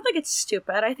 And so I don't think it's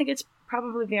stupid. I think it's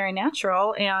probably very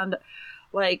natural and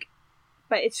like,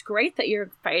 but it's great that you're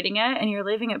fighting it and you're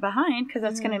leaving it behind because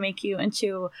that's going to make you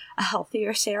into a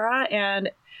healthier Sarah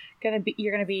and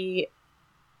you're going to be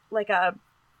like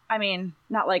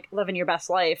not like living your best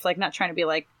life, like not trying to be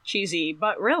like cheesy,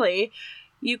 but really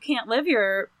you can't live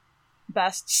your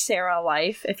best Sarah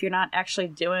life if you're not actually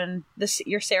doing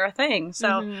your Sarah thing.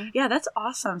 So yeah, that's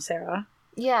awesome, Sarah.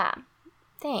 Yeah,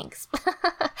 thanks.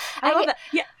 I love that.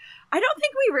 Yeah, I don't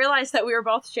think we realized that we were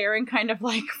both sharing kind of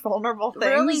like vulnerable things,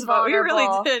 really but we vulnerable.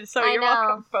 really did. So you're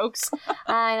welcome, folks.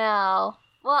 I know.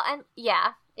 Well, and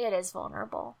yeah, it is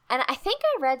vulnerable. And I think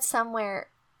I read somewhere,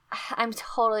 I'm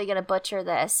totally gonna butcher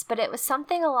this, but it was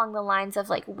something along the lines of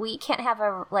like we can't have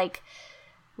a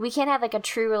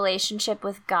true relationship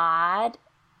with God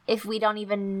if we don't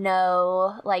even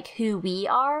know like who we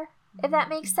are, if that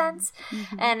makes sense.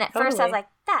 And at first I was like,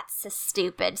 that's a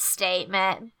stupid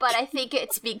statement, but I think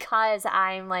it's because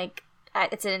I'm like,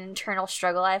 it's an internal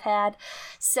struggle I've had.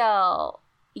 So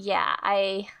yeah,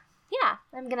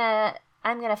 I'm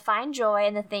gonna find joy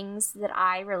in the things that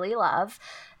I really love,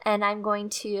 and I'm going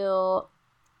to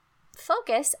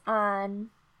focus on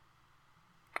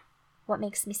what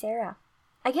makes me Sarah.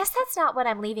 I guess that's not what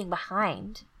I'm leaving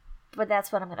behind, but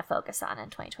that's what I'm going to focus on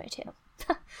in 2022.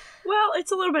 Well,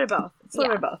 it's a little bit of both. It's a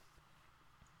little bit of both.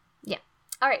 Yeah.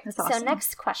 All right. That's awesome. So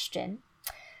next question.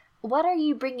 What are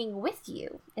you bringing with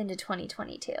you into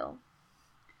 2022?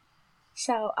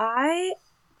 So I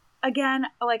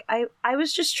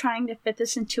was just trying to fit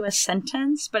this into a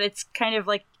sentence, but it's kind of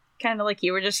like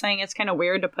you were just saying, it's kind of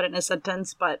weird to put it in a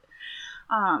sentence, but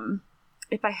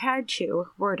if I had to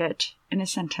word it in a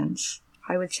sentence,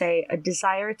 I would say a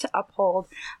desire to uphold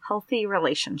healthy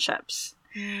relationships.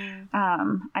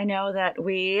 I know that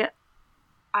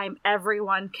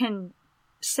everyone can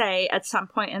say at some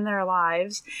point in their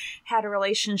lives had a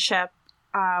relationship,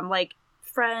 like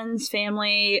friends,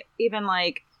 family, even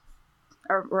like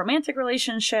a romantic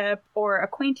relationship or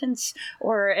acquaintance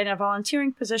or in a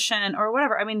volunteering position or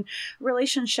whatever. I mean,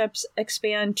 relationships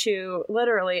expand to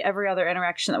literally every other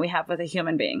interaction that we have with a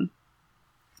human being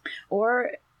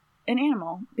or an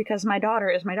animal, because my daughter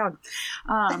is my dog.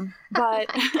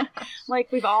 But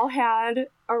like we've all had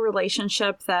a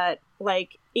relationship that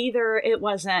like either it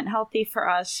wasn't healthy for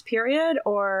us, period,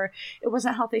 or it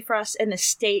wasn't healthy for us in the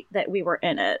state that we were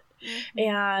in it.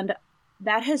 And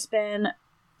that has been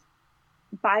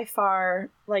by far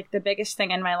like the biggest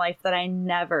thing in my life that I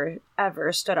never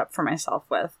ever stood up for myself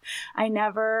with. I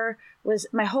never was,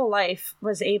 my whole life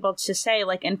was able to say,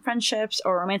 like in friendships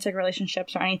or romantic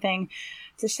relationships or anything,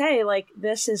 to say like,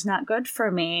 this is not good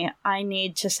for me. I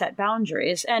need to set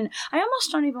boundaries. And I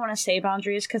almost don't even want to say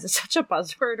boundaries because it's such a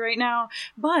buzzword right now,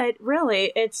 but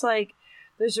really it's like,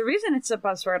 there's a reason it's a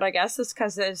buzzword, I guess. It's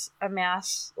because there's a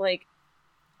mass like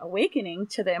awakening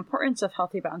to the importance of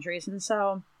healthy boundaries. And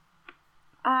so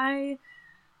I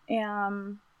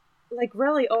am like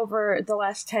really over the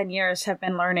last 10 years have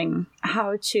been learning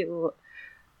how to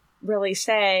really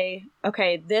say,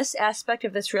 okay, this aspect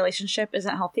of this relationship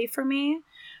isn't healthy for me.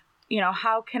 You know,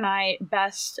 how can I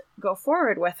best go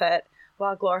forward with it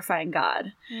while glorifying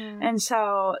God? And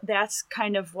so that's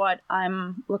kind of what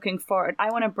I'm looking forward. I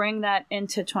want to bring that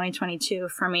into 2022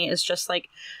 for me, is just like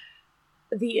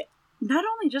the not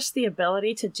only just the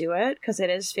ability to do it, because it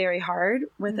is very hard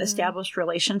with established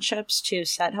relationships to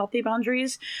set healthy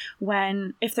boundaries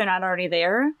if they're not already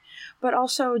there, but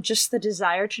also just the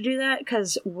desire to do that,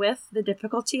 because with the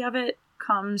difficulty of it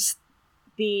comes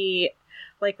the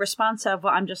response of,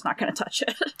 well, I'm just not going to touch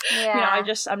it. Yeah.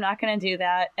 I'm not going to do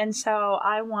that. And so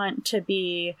I want to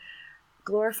be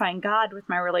glorifying God with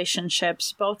my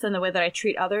relationships, both in the way that I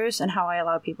treat others and how I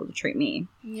allow people to treat me.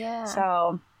 Yeah.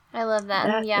 So I love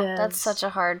that. That's such a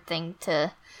hard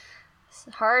hurdle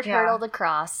to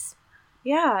cross.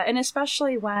 Yeah. And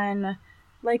especially when,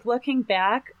 looking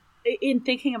back, in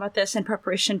thinking about this in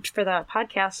preparation for the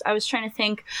podcast, I was trying to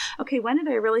think, okay, when did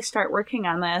I really start working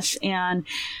on this? And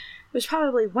it was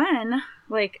probably when,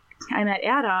 I met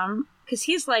Adam, because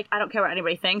he's I don't care what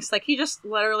anybody thinks. He just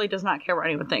literally does not care what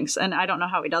anyone thinks. And I don't know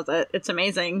how he does it. It's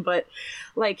amazing. But,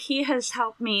 he has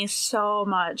helped me so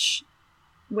much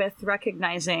with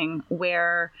recognizing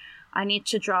where I need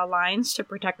to draw lines to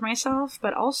protect myself,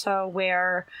 but also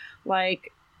where, I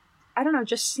don't know,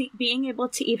 just being able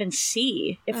to even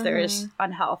see if there is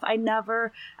unhealth. I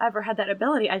never, ever had that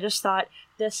ability. I just thought,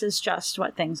 this is just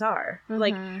what things are.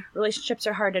 Relationships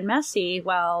are hard and messy.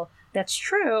 Well, that's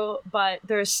true, but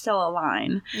there's still a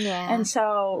line. Yeah. And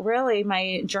so really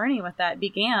my journey with that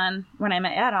began when I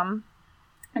met Adam,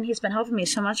 and he's been helping me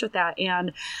so much with that.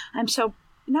 And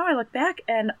now I look back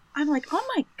and I'm like, oh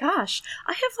my gosh,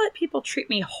 I have let people treat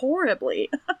me horribly.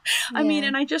 I mean,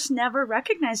 and I just never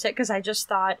recognized it because I just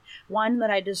thought, one, that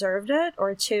I deserved it,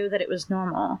 or two, that it was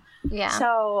normal. Yeah.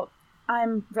 So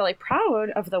I'm really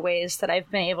proud of the ways that I've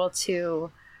been able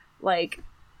to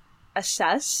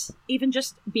assess, even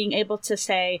just being able to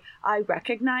say, I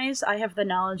recognize I have the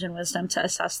knowledge and wisdom to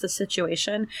assess the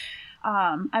situation.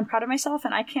 I'm proud of myself,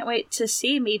 and I can't wait to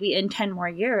see maybe in 10 more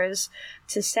years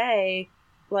to say,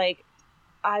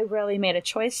 I really made a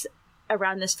choice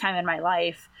around this time in my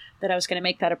life that I was going to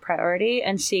make that a priority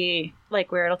and see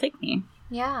where it'll take me.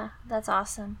 Yeah, that's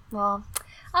awesome. Well,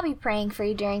 I'll be praying for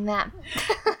you during that.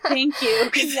 Thank you,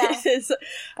 because this is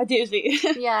a doozy.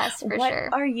 Yes, for sure.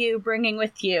 What are you bringing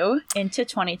with you into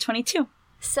 2022?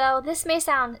 So this may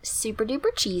sound super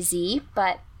duper cheesy,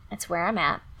 but it's where I'm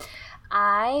at.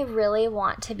 I really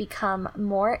want to become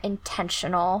more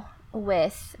intentional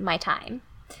with my time.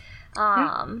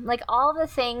 All the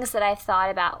things that I've thought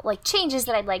about, changes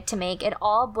that I'd like to make, it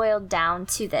all boiled down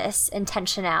to this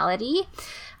intentionality.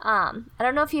 I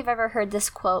don't know if you've ever heard this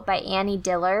quote by Annie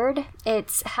Dillard.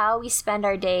 It's, how we spend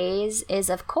our days is,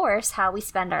 of course, how we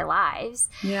spend our lives.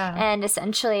 Yeah. And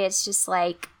essentially it's just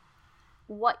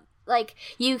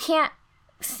you can't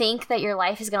think that your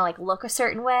life is going to look a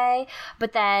certain way,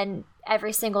 but then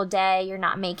every single day you're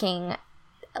not making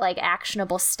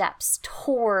actionable steps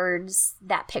towards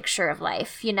that picture of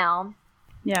life, Yeah.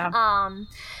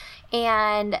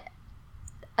 And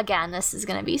again, this is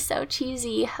going to be so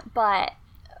cheesy, but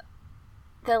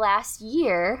the last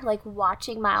year,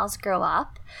 watching Miles grow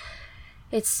up,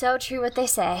 it's so true what they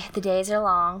say. The days are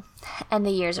long and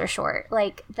the years are short.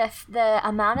 The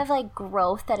amount of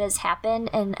growth that has happened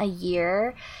in a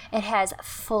year, it has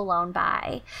flown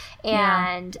by.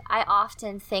 And I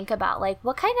often think about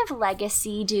what kind of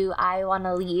legacy do I want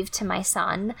to leave to my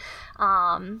son?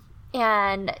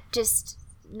 And just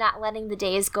not letting the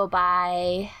days go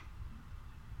by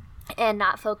and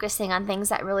not focusing on things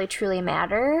that really truly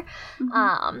matter.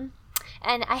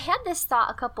 And I had this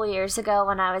thought a couple years ago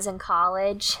when I was in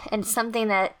college, and it's something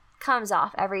that comes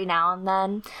off every now and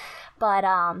then. But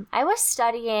I was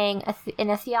studying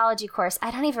in a theology course. I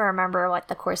don't even remember what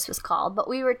the course was called, but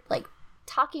we were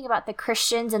talking about the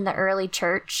Christians in the early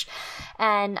church,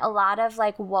 and a lot of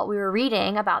what we were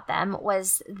reading about them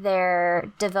was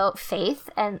their devout faith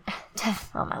and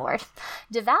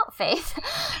devout faith.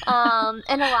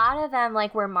 And a lot of them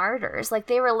were martyrs.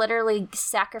 They were literally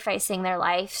sacrificing their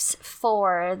lives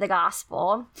for the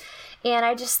gospel. And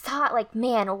I just thought,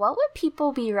 man, what would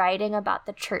people be writing about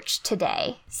the church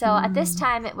today? So at this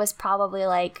time, it was probably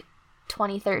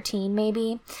 2013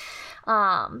 maybe.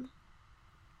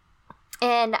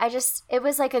 And it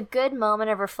was a good moment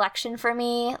of reflection for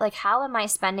me. How am I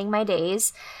spending my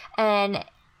days? And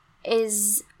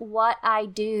is what I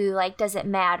do, does it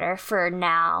matter for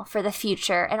now, for the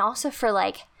future, and also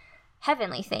for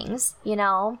heavenly things,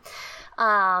 And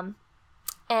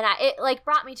it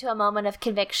brought me to a moment of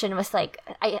conviction with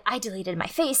I deleted my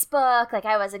Facebook.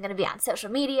 I wasn't going to be on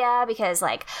social media because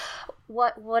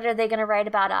what are they going to write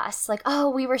about us?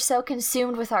 Oh, we were so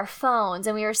consumed with our phones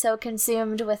and we were so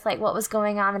consumed with what was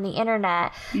going on in the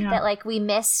internet that we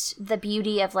missed the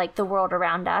beauty of the world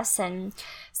around us. And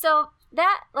so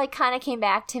that kind of came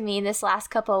back to me this last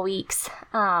couple of weeks.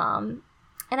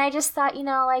 And I just thought,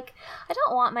 like, I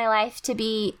don't want my life to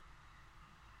be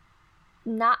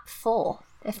not full,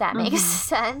 if that makes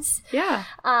sense. Yeah.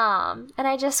 And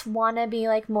I just want to be,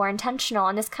 like, more intentional.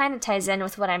 And this kind of ties in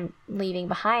with what I'm leaving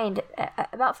behind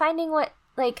about finding what,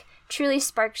 like, truly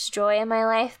sparks joy in my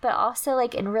life, but also,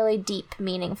 like, in really deep,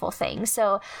 meaningful things.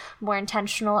 So more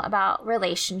intentional about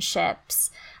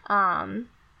relationships,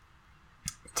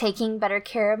 taking better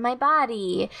care of my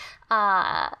body.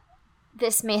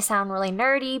 This may sound really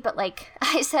nerdy, but, like,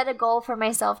 I set a goal for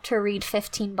myself to read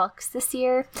 15 books this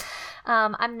year.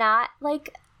 I'm not,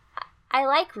 like, I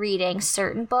like reading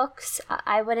certain books.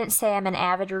 I wouldn't say I'm an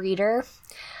avid reader.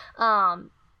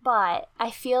 But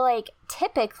I feel like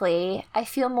typically I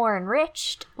feel more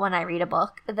enriched when I read a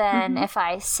book than if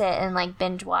I sit and, like,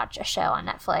 binge watch a show on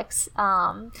Netflix.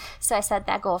 So I set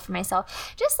that goal for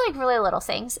myself. Just, like, really little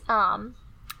things.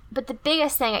 But the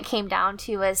biggest thing it came down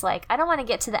to was, like, I don't want to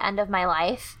get to the end of my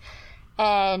life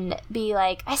and be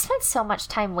like, I spent so much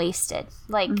time wasted.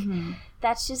 Like,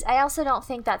 that's just, I also don't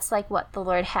think that's, like, what the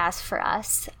Lord has for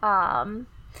us.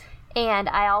 And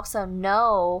I also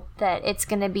know that it's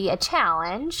going to be a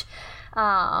challenge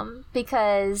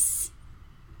because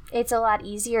it's a lot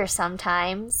easier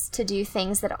sometimes to do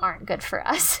things that aren't good for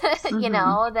us, you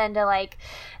know, than to, like,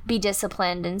 be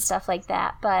disciplined and stuff like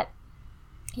that. But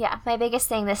yeah, my biggest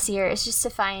thing this year is just to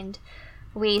find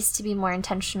ways to be more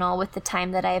intentional with the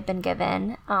time that I have been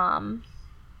given. Yeah,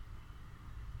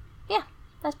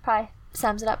 that probably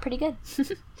sums it up pretty good.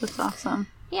 That's awesome.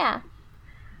 Yeah.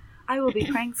 I will be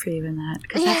praying for you in that,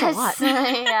 because that's a lot.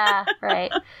 Yeah,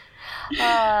 right.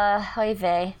 Oy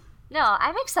vey. No,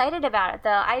 I'm excited about it,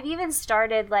 though. I've even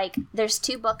started, like, there's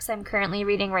 2 books I'm currently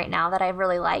reading right now that I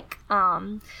really like.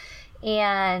 And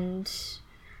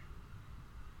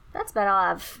that's about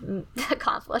all I've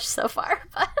accomplished so far.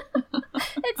 But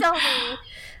it's only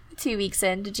 2 weeks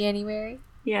into January.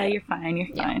 Yeah, you're fine.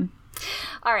 You're fine.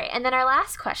 All right, and then our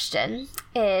last question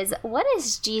is, what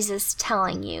is Jesus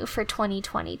telling you for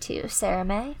 2022, Sarah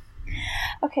Mae?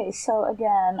 Okay, so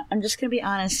again, I'm just going to be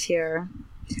honest here.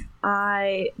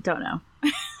 I don't know.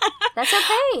 That's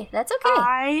okay. That's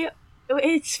okay.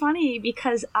 It's funny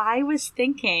because I was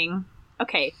thinking,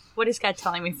 okay, what is God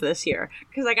telling me for this year?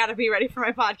 Because I got to be ready for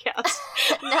my podcast.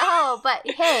 No, but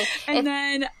hey. And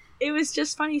then it was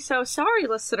just funny. So sorry,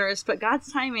 listeners, but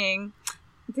God's timing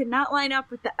did not line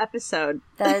up with the episode.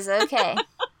 That is okay.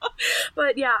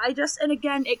 But yeah, and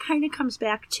again, it kind of comes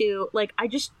back to, like, I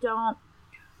just don't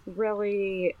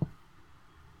really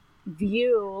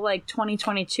view, like,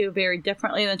 2022 very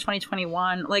differently than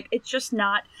 2021. Like, it's just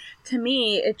not, to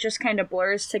me, it just kind of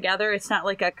blurs together. It's not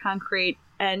like a concrete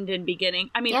end and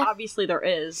beginning. I mean, obviously there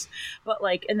is, but,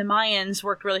 like, and the Mayans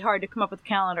worked really hard to come up with a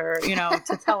calendar, you know,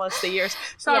 to tell us the years.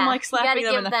 So I'm, like, slapping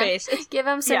them in the face. Give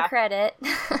them some credit.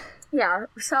 Yeah,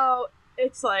 so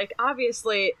it's like,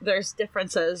 obviously there's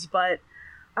differences, but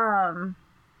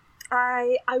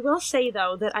I will say,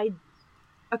 though, that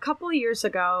a couple of years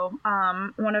ago,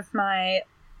 one of my,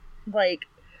 like,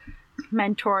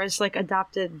 mentors, like,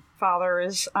 adopted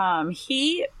fathers,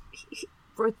 he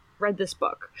read this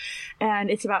book, and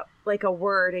it's about, like, a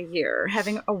word a year,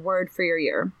 having a word for your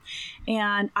year.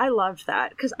 And I loved that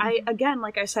because I, again,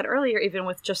 like I said earlier, even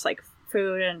with just, like,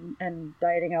 food and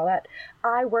dieting and all that,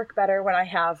 I work better when I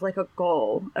have, like, a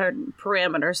goal or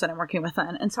parameters that I'm working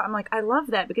within. And so I'm like, I love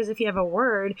that, because if you have a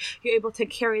word, you're able to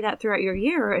carry that throughout your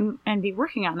year and be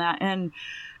working on that. And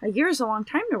a year is a long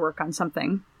time to work on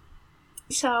something.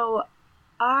 So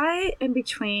I am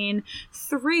between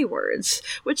 3 words,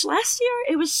 which last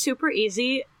year it was super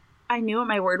easy. I knew what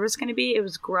my word was going to be. It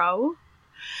was grow.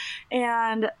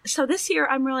 And so this year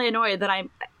I'm really annoyed that I'm,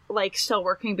 like, still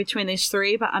working between these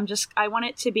 3, but I want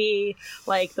it to be,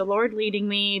 like, the Lord leading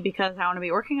me, because I want to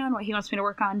be working on what he wants me to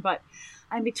work on. But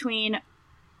I'm between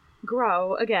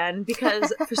grow again,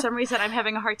 because for some reason I'm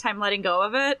having a hard time letting go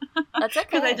of it. That's okay.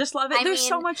 Because I just love it. There's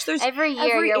so much. There's every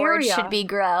year your word should be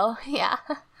grow. Yeah.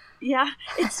 Yeah.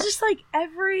 It's just like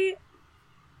every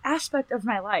aspect of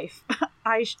my life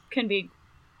I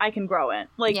can grow in.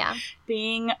 Like,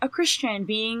 being a Christian,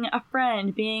 being a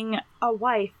friend, being a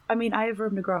wife. I mean, I have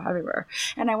room to grow everywhere.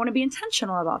 And I want to be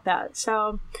intentional about that.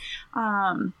 So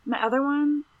my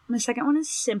second one is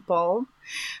simple,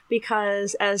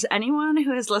 because as anyone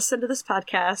who has listened to this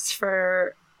podcast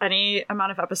for any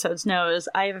amount of episodes knows,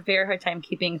 I have a very hard time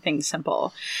keeping things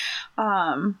simple.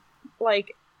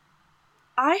 Like,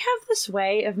 I have this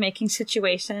way of making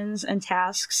situations and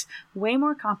tasks way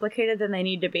more complicated than they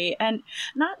need to be. And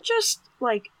not just,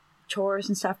 like, chores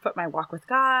and stuff, but my walk with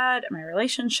God, my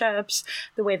relationships,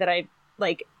 the way that I,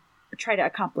 like, try to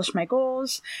accomplish my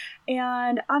goals.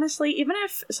 And honestly, even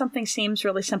if something seems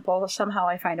really simple, somehow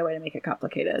I find a way to make it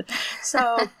complicated.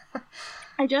 So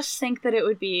I just think that it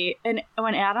would be, and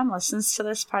when Adam listens to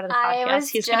this part of the podcast,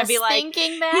 he's going to be like,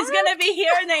 he's going to be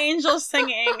hearing the angels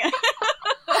singing that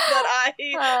I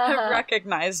have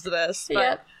recognized this.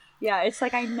 But yeah, it's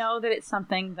like, I know that it's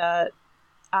something that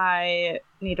I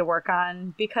need to work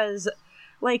on, because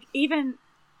like, even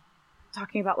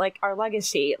talking about like our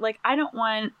legacy, like I don't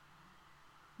want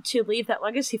to leave that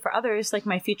legacy for others, like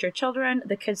my future children,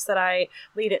 the kids that I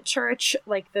lead at church,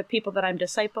 like the people that I'm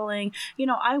discipling. You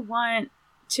know, I want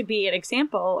to be an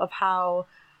example of how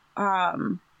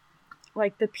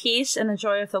like the peace and the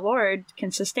joy of the Lord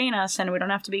can sustain us, and we don't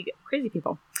have to be crazy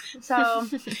people. So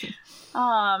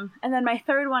and then my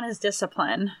third one is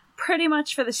discipline, pretty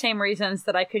much for the same reasons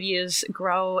that I could use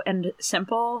grow and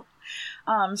simple.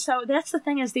 So that's the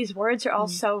thing, is these words are all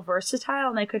so versatile,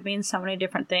 and they could mean so many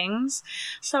different things.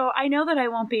 So I know that I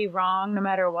won't be wrong no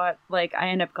matter what like I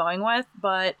end up going with,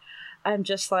 but I'm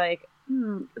just like,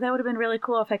 that would have been really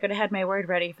cool if I could have had my word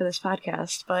ready for this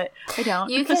podcast, but I don't.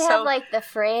 You could have like the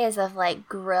phrase of like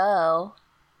grow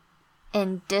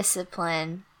and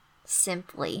discipline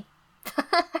simply.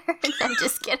 I'm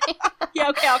just kidding. Yeah,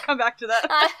 okay, I'll come back to that.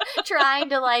 I'm trying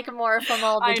to like morph them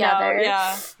all together. I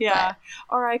know, yeah.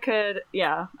 Or I could,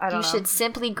 I don't know. You should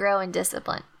simply grow in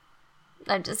discipline.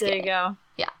 I'm just kidding. There you go.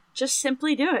 Yeah. Just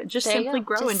simply do it. Just simply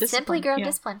grow in discipline. Simply grow in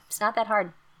discipline. It's not that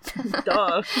hard.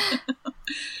 Duh.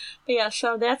 Yeah,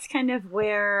 so that's kind of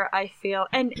where I feel,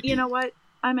 and you know what?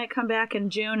 I might come back in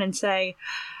June and say,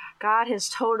 God has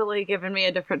totally given me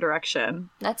a different direction.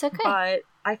 That's okay. But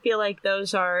I feel like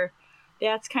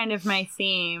that's kind of my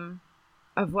theme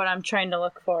of what I'm trying to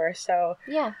look for. So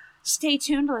yeah, stay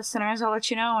tuned, listeners. I'll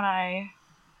let you know when I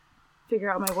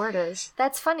figure out my word is.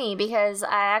 That's funny, because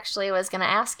I actually was going to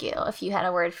ask you if you had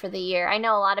a word for the year. I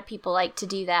know a lot of people like to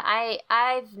do that.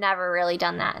 I've never really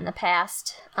done that in the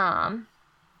past,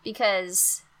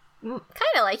 because kind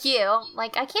of like you,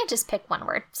 like I can't just pick one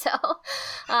word. So,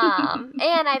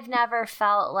 and I've never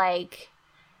felt like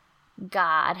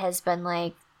God has been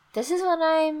like, this is what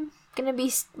I'm going to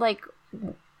be like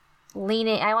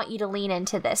leaning. I want you to lean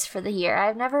into this for the year.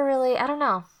 I've never really, I don't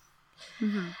know.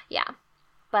 Mm-hmm. Yeah.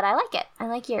 But I like it. I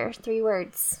like your 3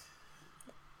 words.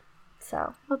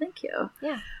 So. Well, thank you.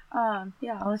 Yeah. I'll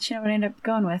let you know what I end up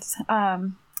going with.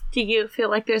 Do you feel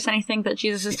like there's anything that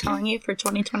Jesus is telling you for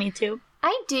 2022?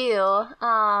 I do.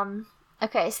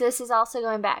 Okay, so this is also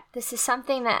going back. This is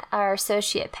something that our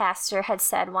associate pastor had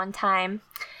said one time.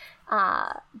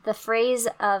 The phrase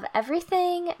of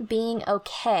everything being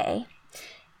okay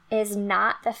is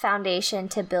not the foundation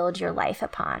to build your life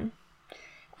upon.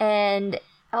 And, it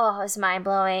was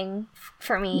mind-blowing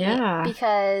for me. Yeah.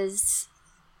 Because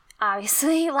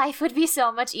obviously life would be so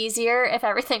much easier if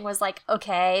everything was like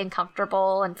okay and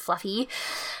comfortable and fluffy.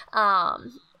 But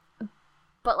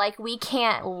like we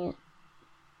can't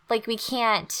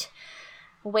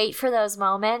wait for those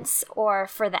moments or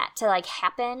for that to like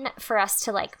happen for us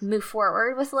to like move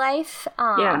forward with life.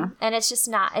 And it's just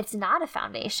it's not a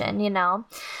foundation, you know?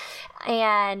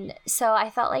 And so I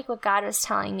felt like what God was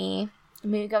telling me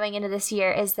going into this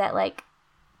year is that like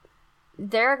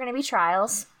there are going to be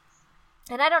trials.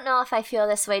 And I don't know if I feel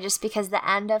this way just because the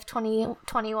end of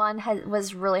 2021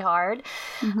 was really hard.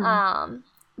 Mm-hmm.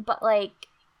 But like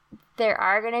there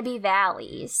are going to be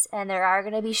valleys and there are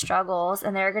going to be struggles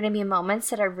and there are going to be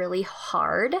moments that are really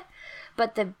hard.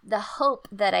 But the hope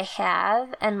that I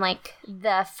have and like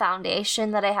the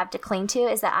foundation that I have to cling to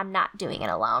is that I'm not doing it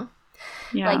alone.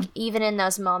 Yeah. Like even in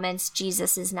those moments,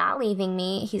 Jesus is not leaving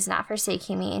me. He's not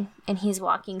forsaking me, and he's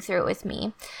walking through it with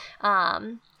me.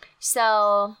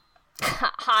 So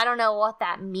I don't know what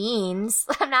that means.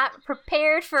 I'm not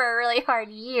prepared for a really hard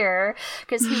year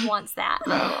because who wants that?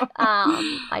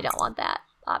 I don't want that,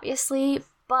 obviously.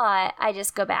 But I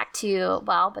just go back to,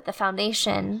 but the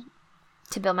foundation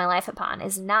to build my life upon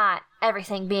is not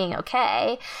everything being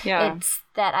okay. Yeah. It's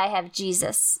that I have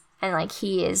Jesus and like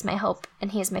he is my hope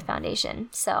and he is my foundation.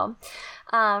 So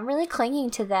really clinging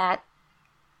to that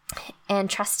and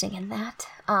trusting in that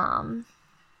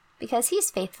because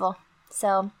he's faithful.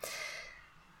 So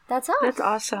that's all. That's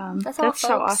awesome. That's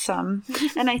so awesome.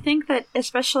 And I think that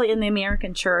especially in the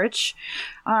American church,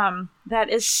 that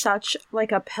is such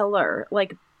like a pillar.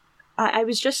 Like I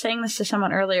was just saying this to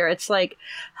someone earlier. It's like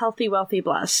healthy, wealthy,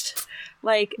 blessed.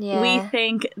 Like we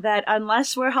think that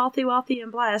unless we're healthy, wealthy,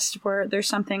 and blessed, there's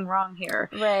something wrong here.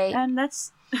 Right. And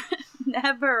that's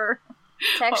never.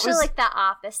 It's actually like the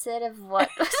opposite of what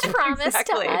was promised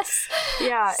exactly. to us.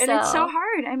 Yeah, and it's so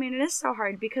hard. I mean, it is so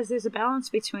hard because there's a balance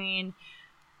between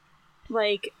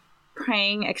like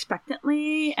praying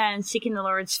expectantly and seeking the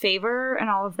Lord's favor and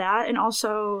all of that. And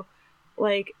also,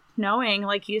 like, knowing,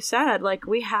 like you said, like,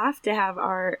 he has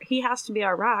to be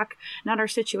our rock, not our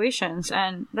situations.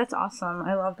 And that's awesome.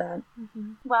 I love that.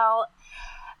 Mm-hmm. Well,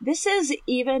 this is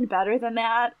even better than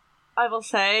that, I will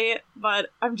say, but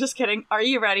I'm just kidding. Are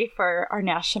you ready for our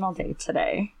National Day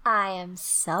today? I am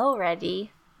so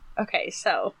ready. Okay,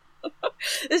 so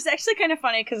this is actually kind of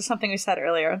funny because it's something we said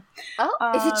earlier.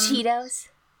 Oh, is it Cheetos?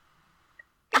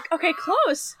 Okay,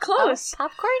 close. Oh,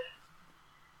 popcorn?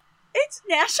 It's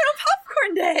National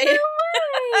Popcorn Day. No way.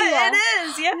 It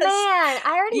is, yes. Man,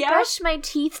 I already brushed my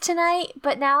teeth tonight,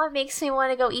 but now it makes me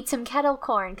want to go eat some kettle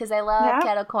corn because I love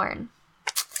kettle corn.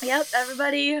 Yep,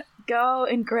 everybody go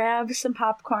and grab some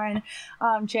popcorn.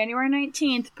 January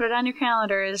 19th, put it on your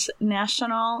calendars,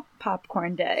 National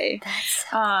Popcorn Day. That's so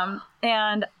cool.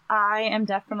 And I am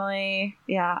definitely,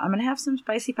 I'm going to have some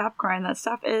spicy popcorn. That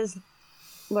stuff is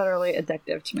literally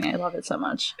addictive to me. I love it so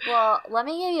much. Well, let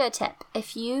me give you a tip.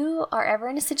 If you are ever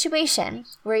in a situation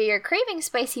where you're craving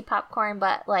spicy popcorn,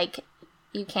 but, like,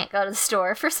 you can't go to the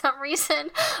store for some reason,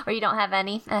 or you don't have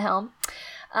any at home,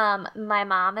 my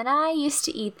mom and I used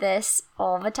to eat this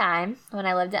all the time when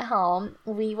I lived at home.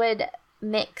 We would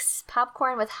mix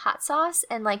popcorn with hot sauce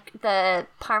and, like, the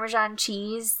Parmesan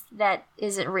cheese that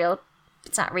isn't real.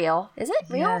 It's not real. Is it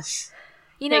real? Yes.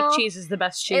 You know, fake cheese is the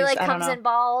best cheese. It, like, comes in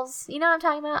balls. You know what I'm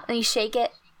talking about? And you shake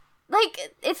it.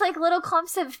 Like, it's like little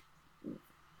clumps of,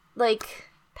 like,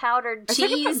 powdered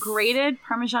cheese. It's like a grated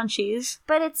Parmesan cheese.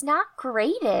 But it's not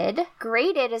grated.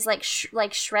 Grated is like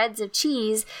shreds of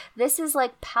cheese. This is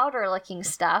like powder-looking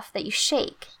stuff that you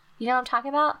shake. You know what I'm talking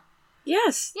about?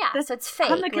 Yes. Yeah, so it's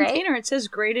fake, on the container, right? It says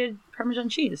grated Parmesan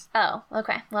cheese. Oh,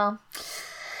 okay. Well,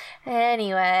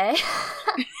 anyway,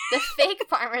 the fake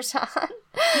Parmesan.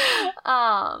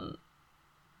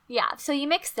 Yeah, so you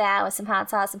mix that with some hot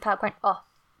sauce and popcorn. Oh,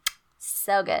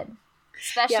 so good.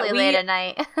 Especially late at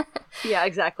night. Yeah,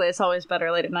 exactly. It's always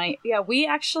better late at night. Yeah, we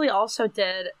actually also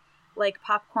did, like,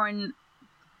 popcorn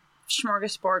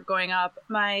smorgasbord going up.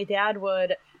 My dad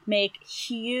would make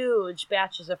huge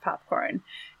batches of popcorn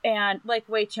and, like,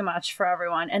 way too much for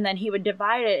everyone. And then he would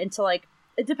divide it into, like,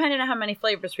 it depended on how many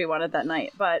flavors we wanted that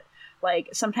night, but, like,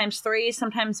 sometimes 3,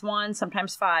 sometimes 1,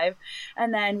 sometimes 5.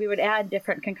 And then we would add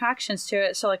different concoctions to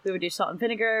it. So, like, we would do salt and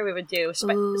vinegar. We would do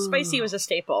spicy was a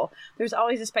staple. There's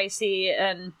always a spicy,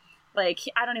 and, like,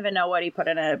 I don't even know what he put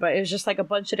in it, but it was just, like, a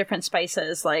bunch of different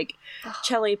spices, like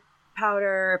chili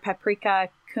powder, paprika,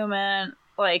 cumin,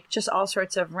 like, just all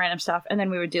sorts of random stuff. And then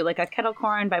we would do, like, a kettle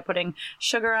corn by putting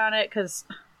sugar on it, because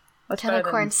kettle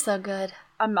corn's so good.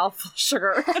 A mouthful of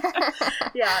sugar.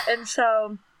 Yeah, and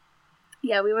so,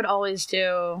 yeah, we would always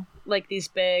do, like, these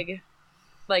big,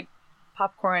 like,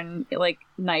 popcorn, like,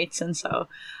 nights. And so,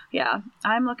 yeah,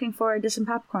 I'm looking forward to some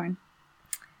popcorn.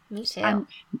 Me too. And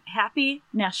happy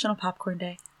National Popcorn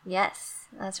Day. Yes,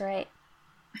 that's right.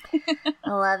 I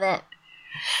love it.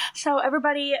 So,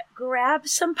 everybody, grab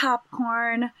some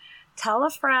popcorn. Tell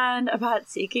a friend about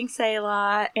Seeking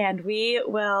Selah, and we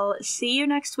will see you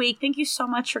next week. Thank you so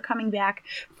much for coming back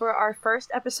for our first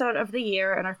episode of the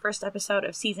year and our first episode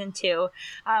of season 2.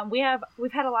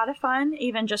 We've had a lot of fun,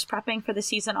 even just prepping for the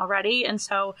season already, and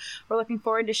so we're looking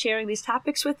forward to sharing these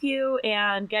topics with you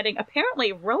and getting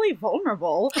apparently really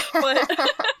vulnerable, but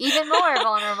even more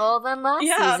vulnerable than last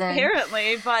season. Yeah,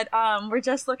 apparently. But we're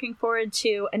just looking forward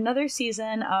to another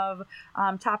season of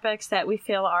topics that we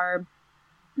feel are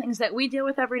things that we deal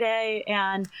with every day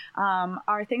and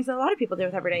are things that a lot of people deal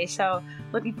with every day. So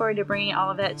looking forward to bringing all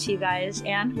of that to you guys,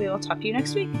 and we will talk to you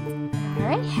next week. All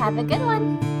right. Have a good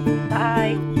one.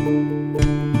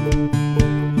 Bye.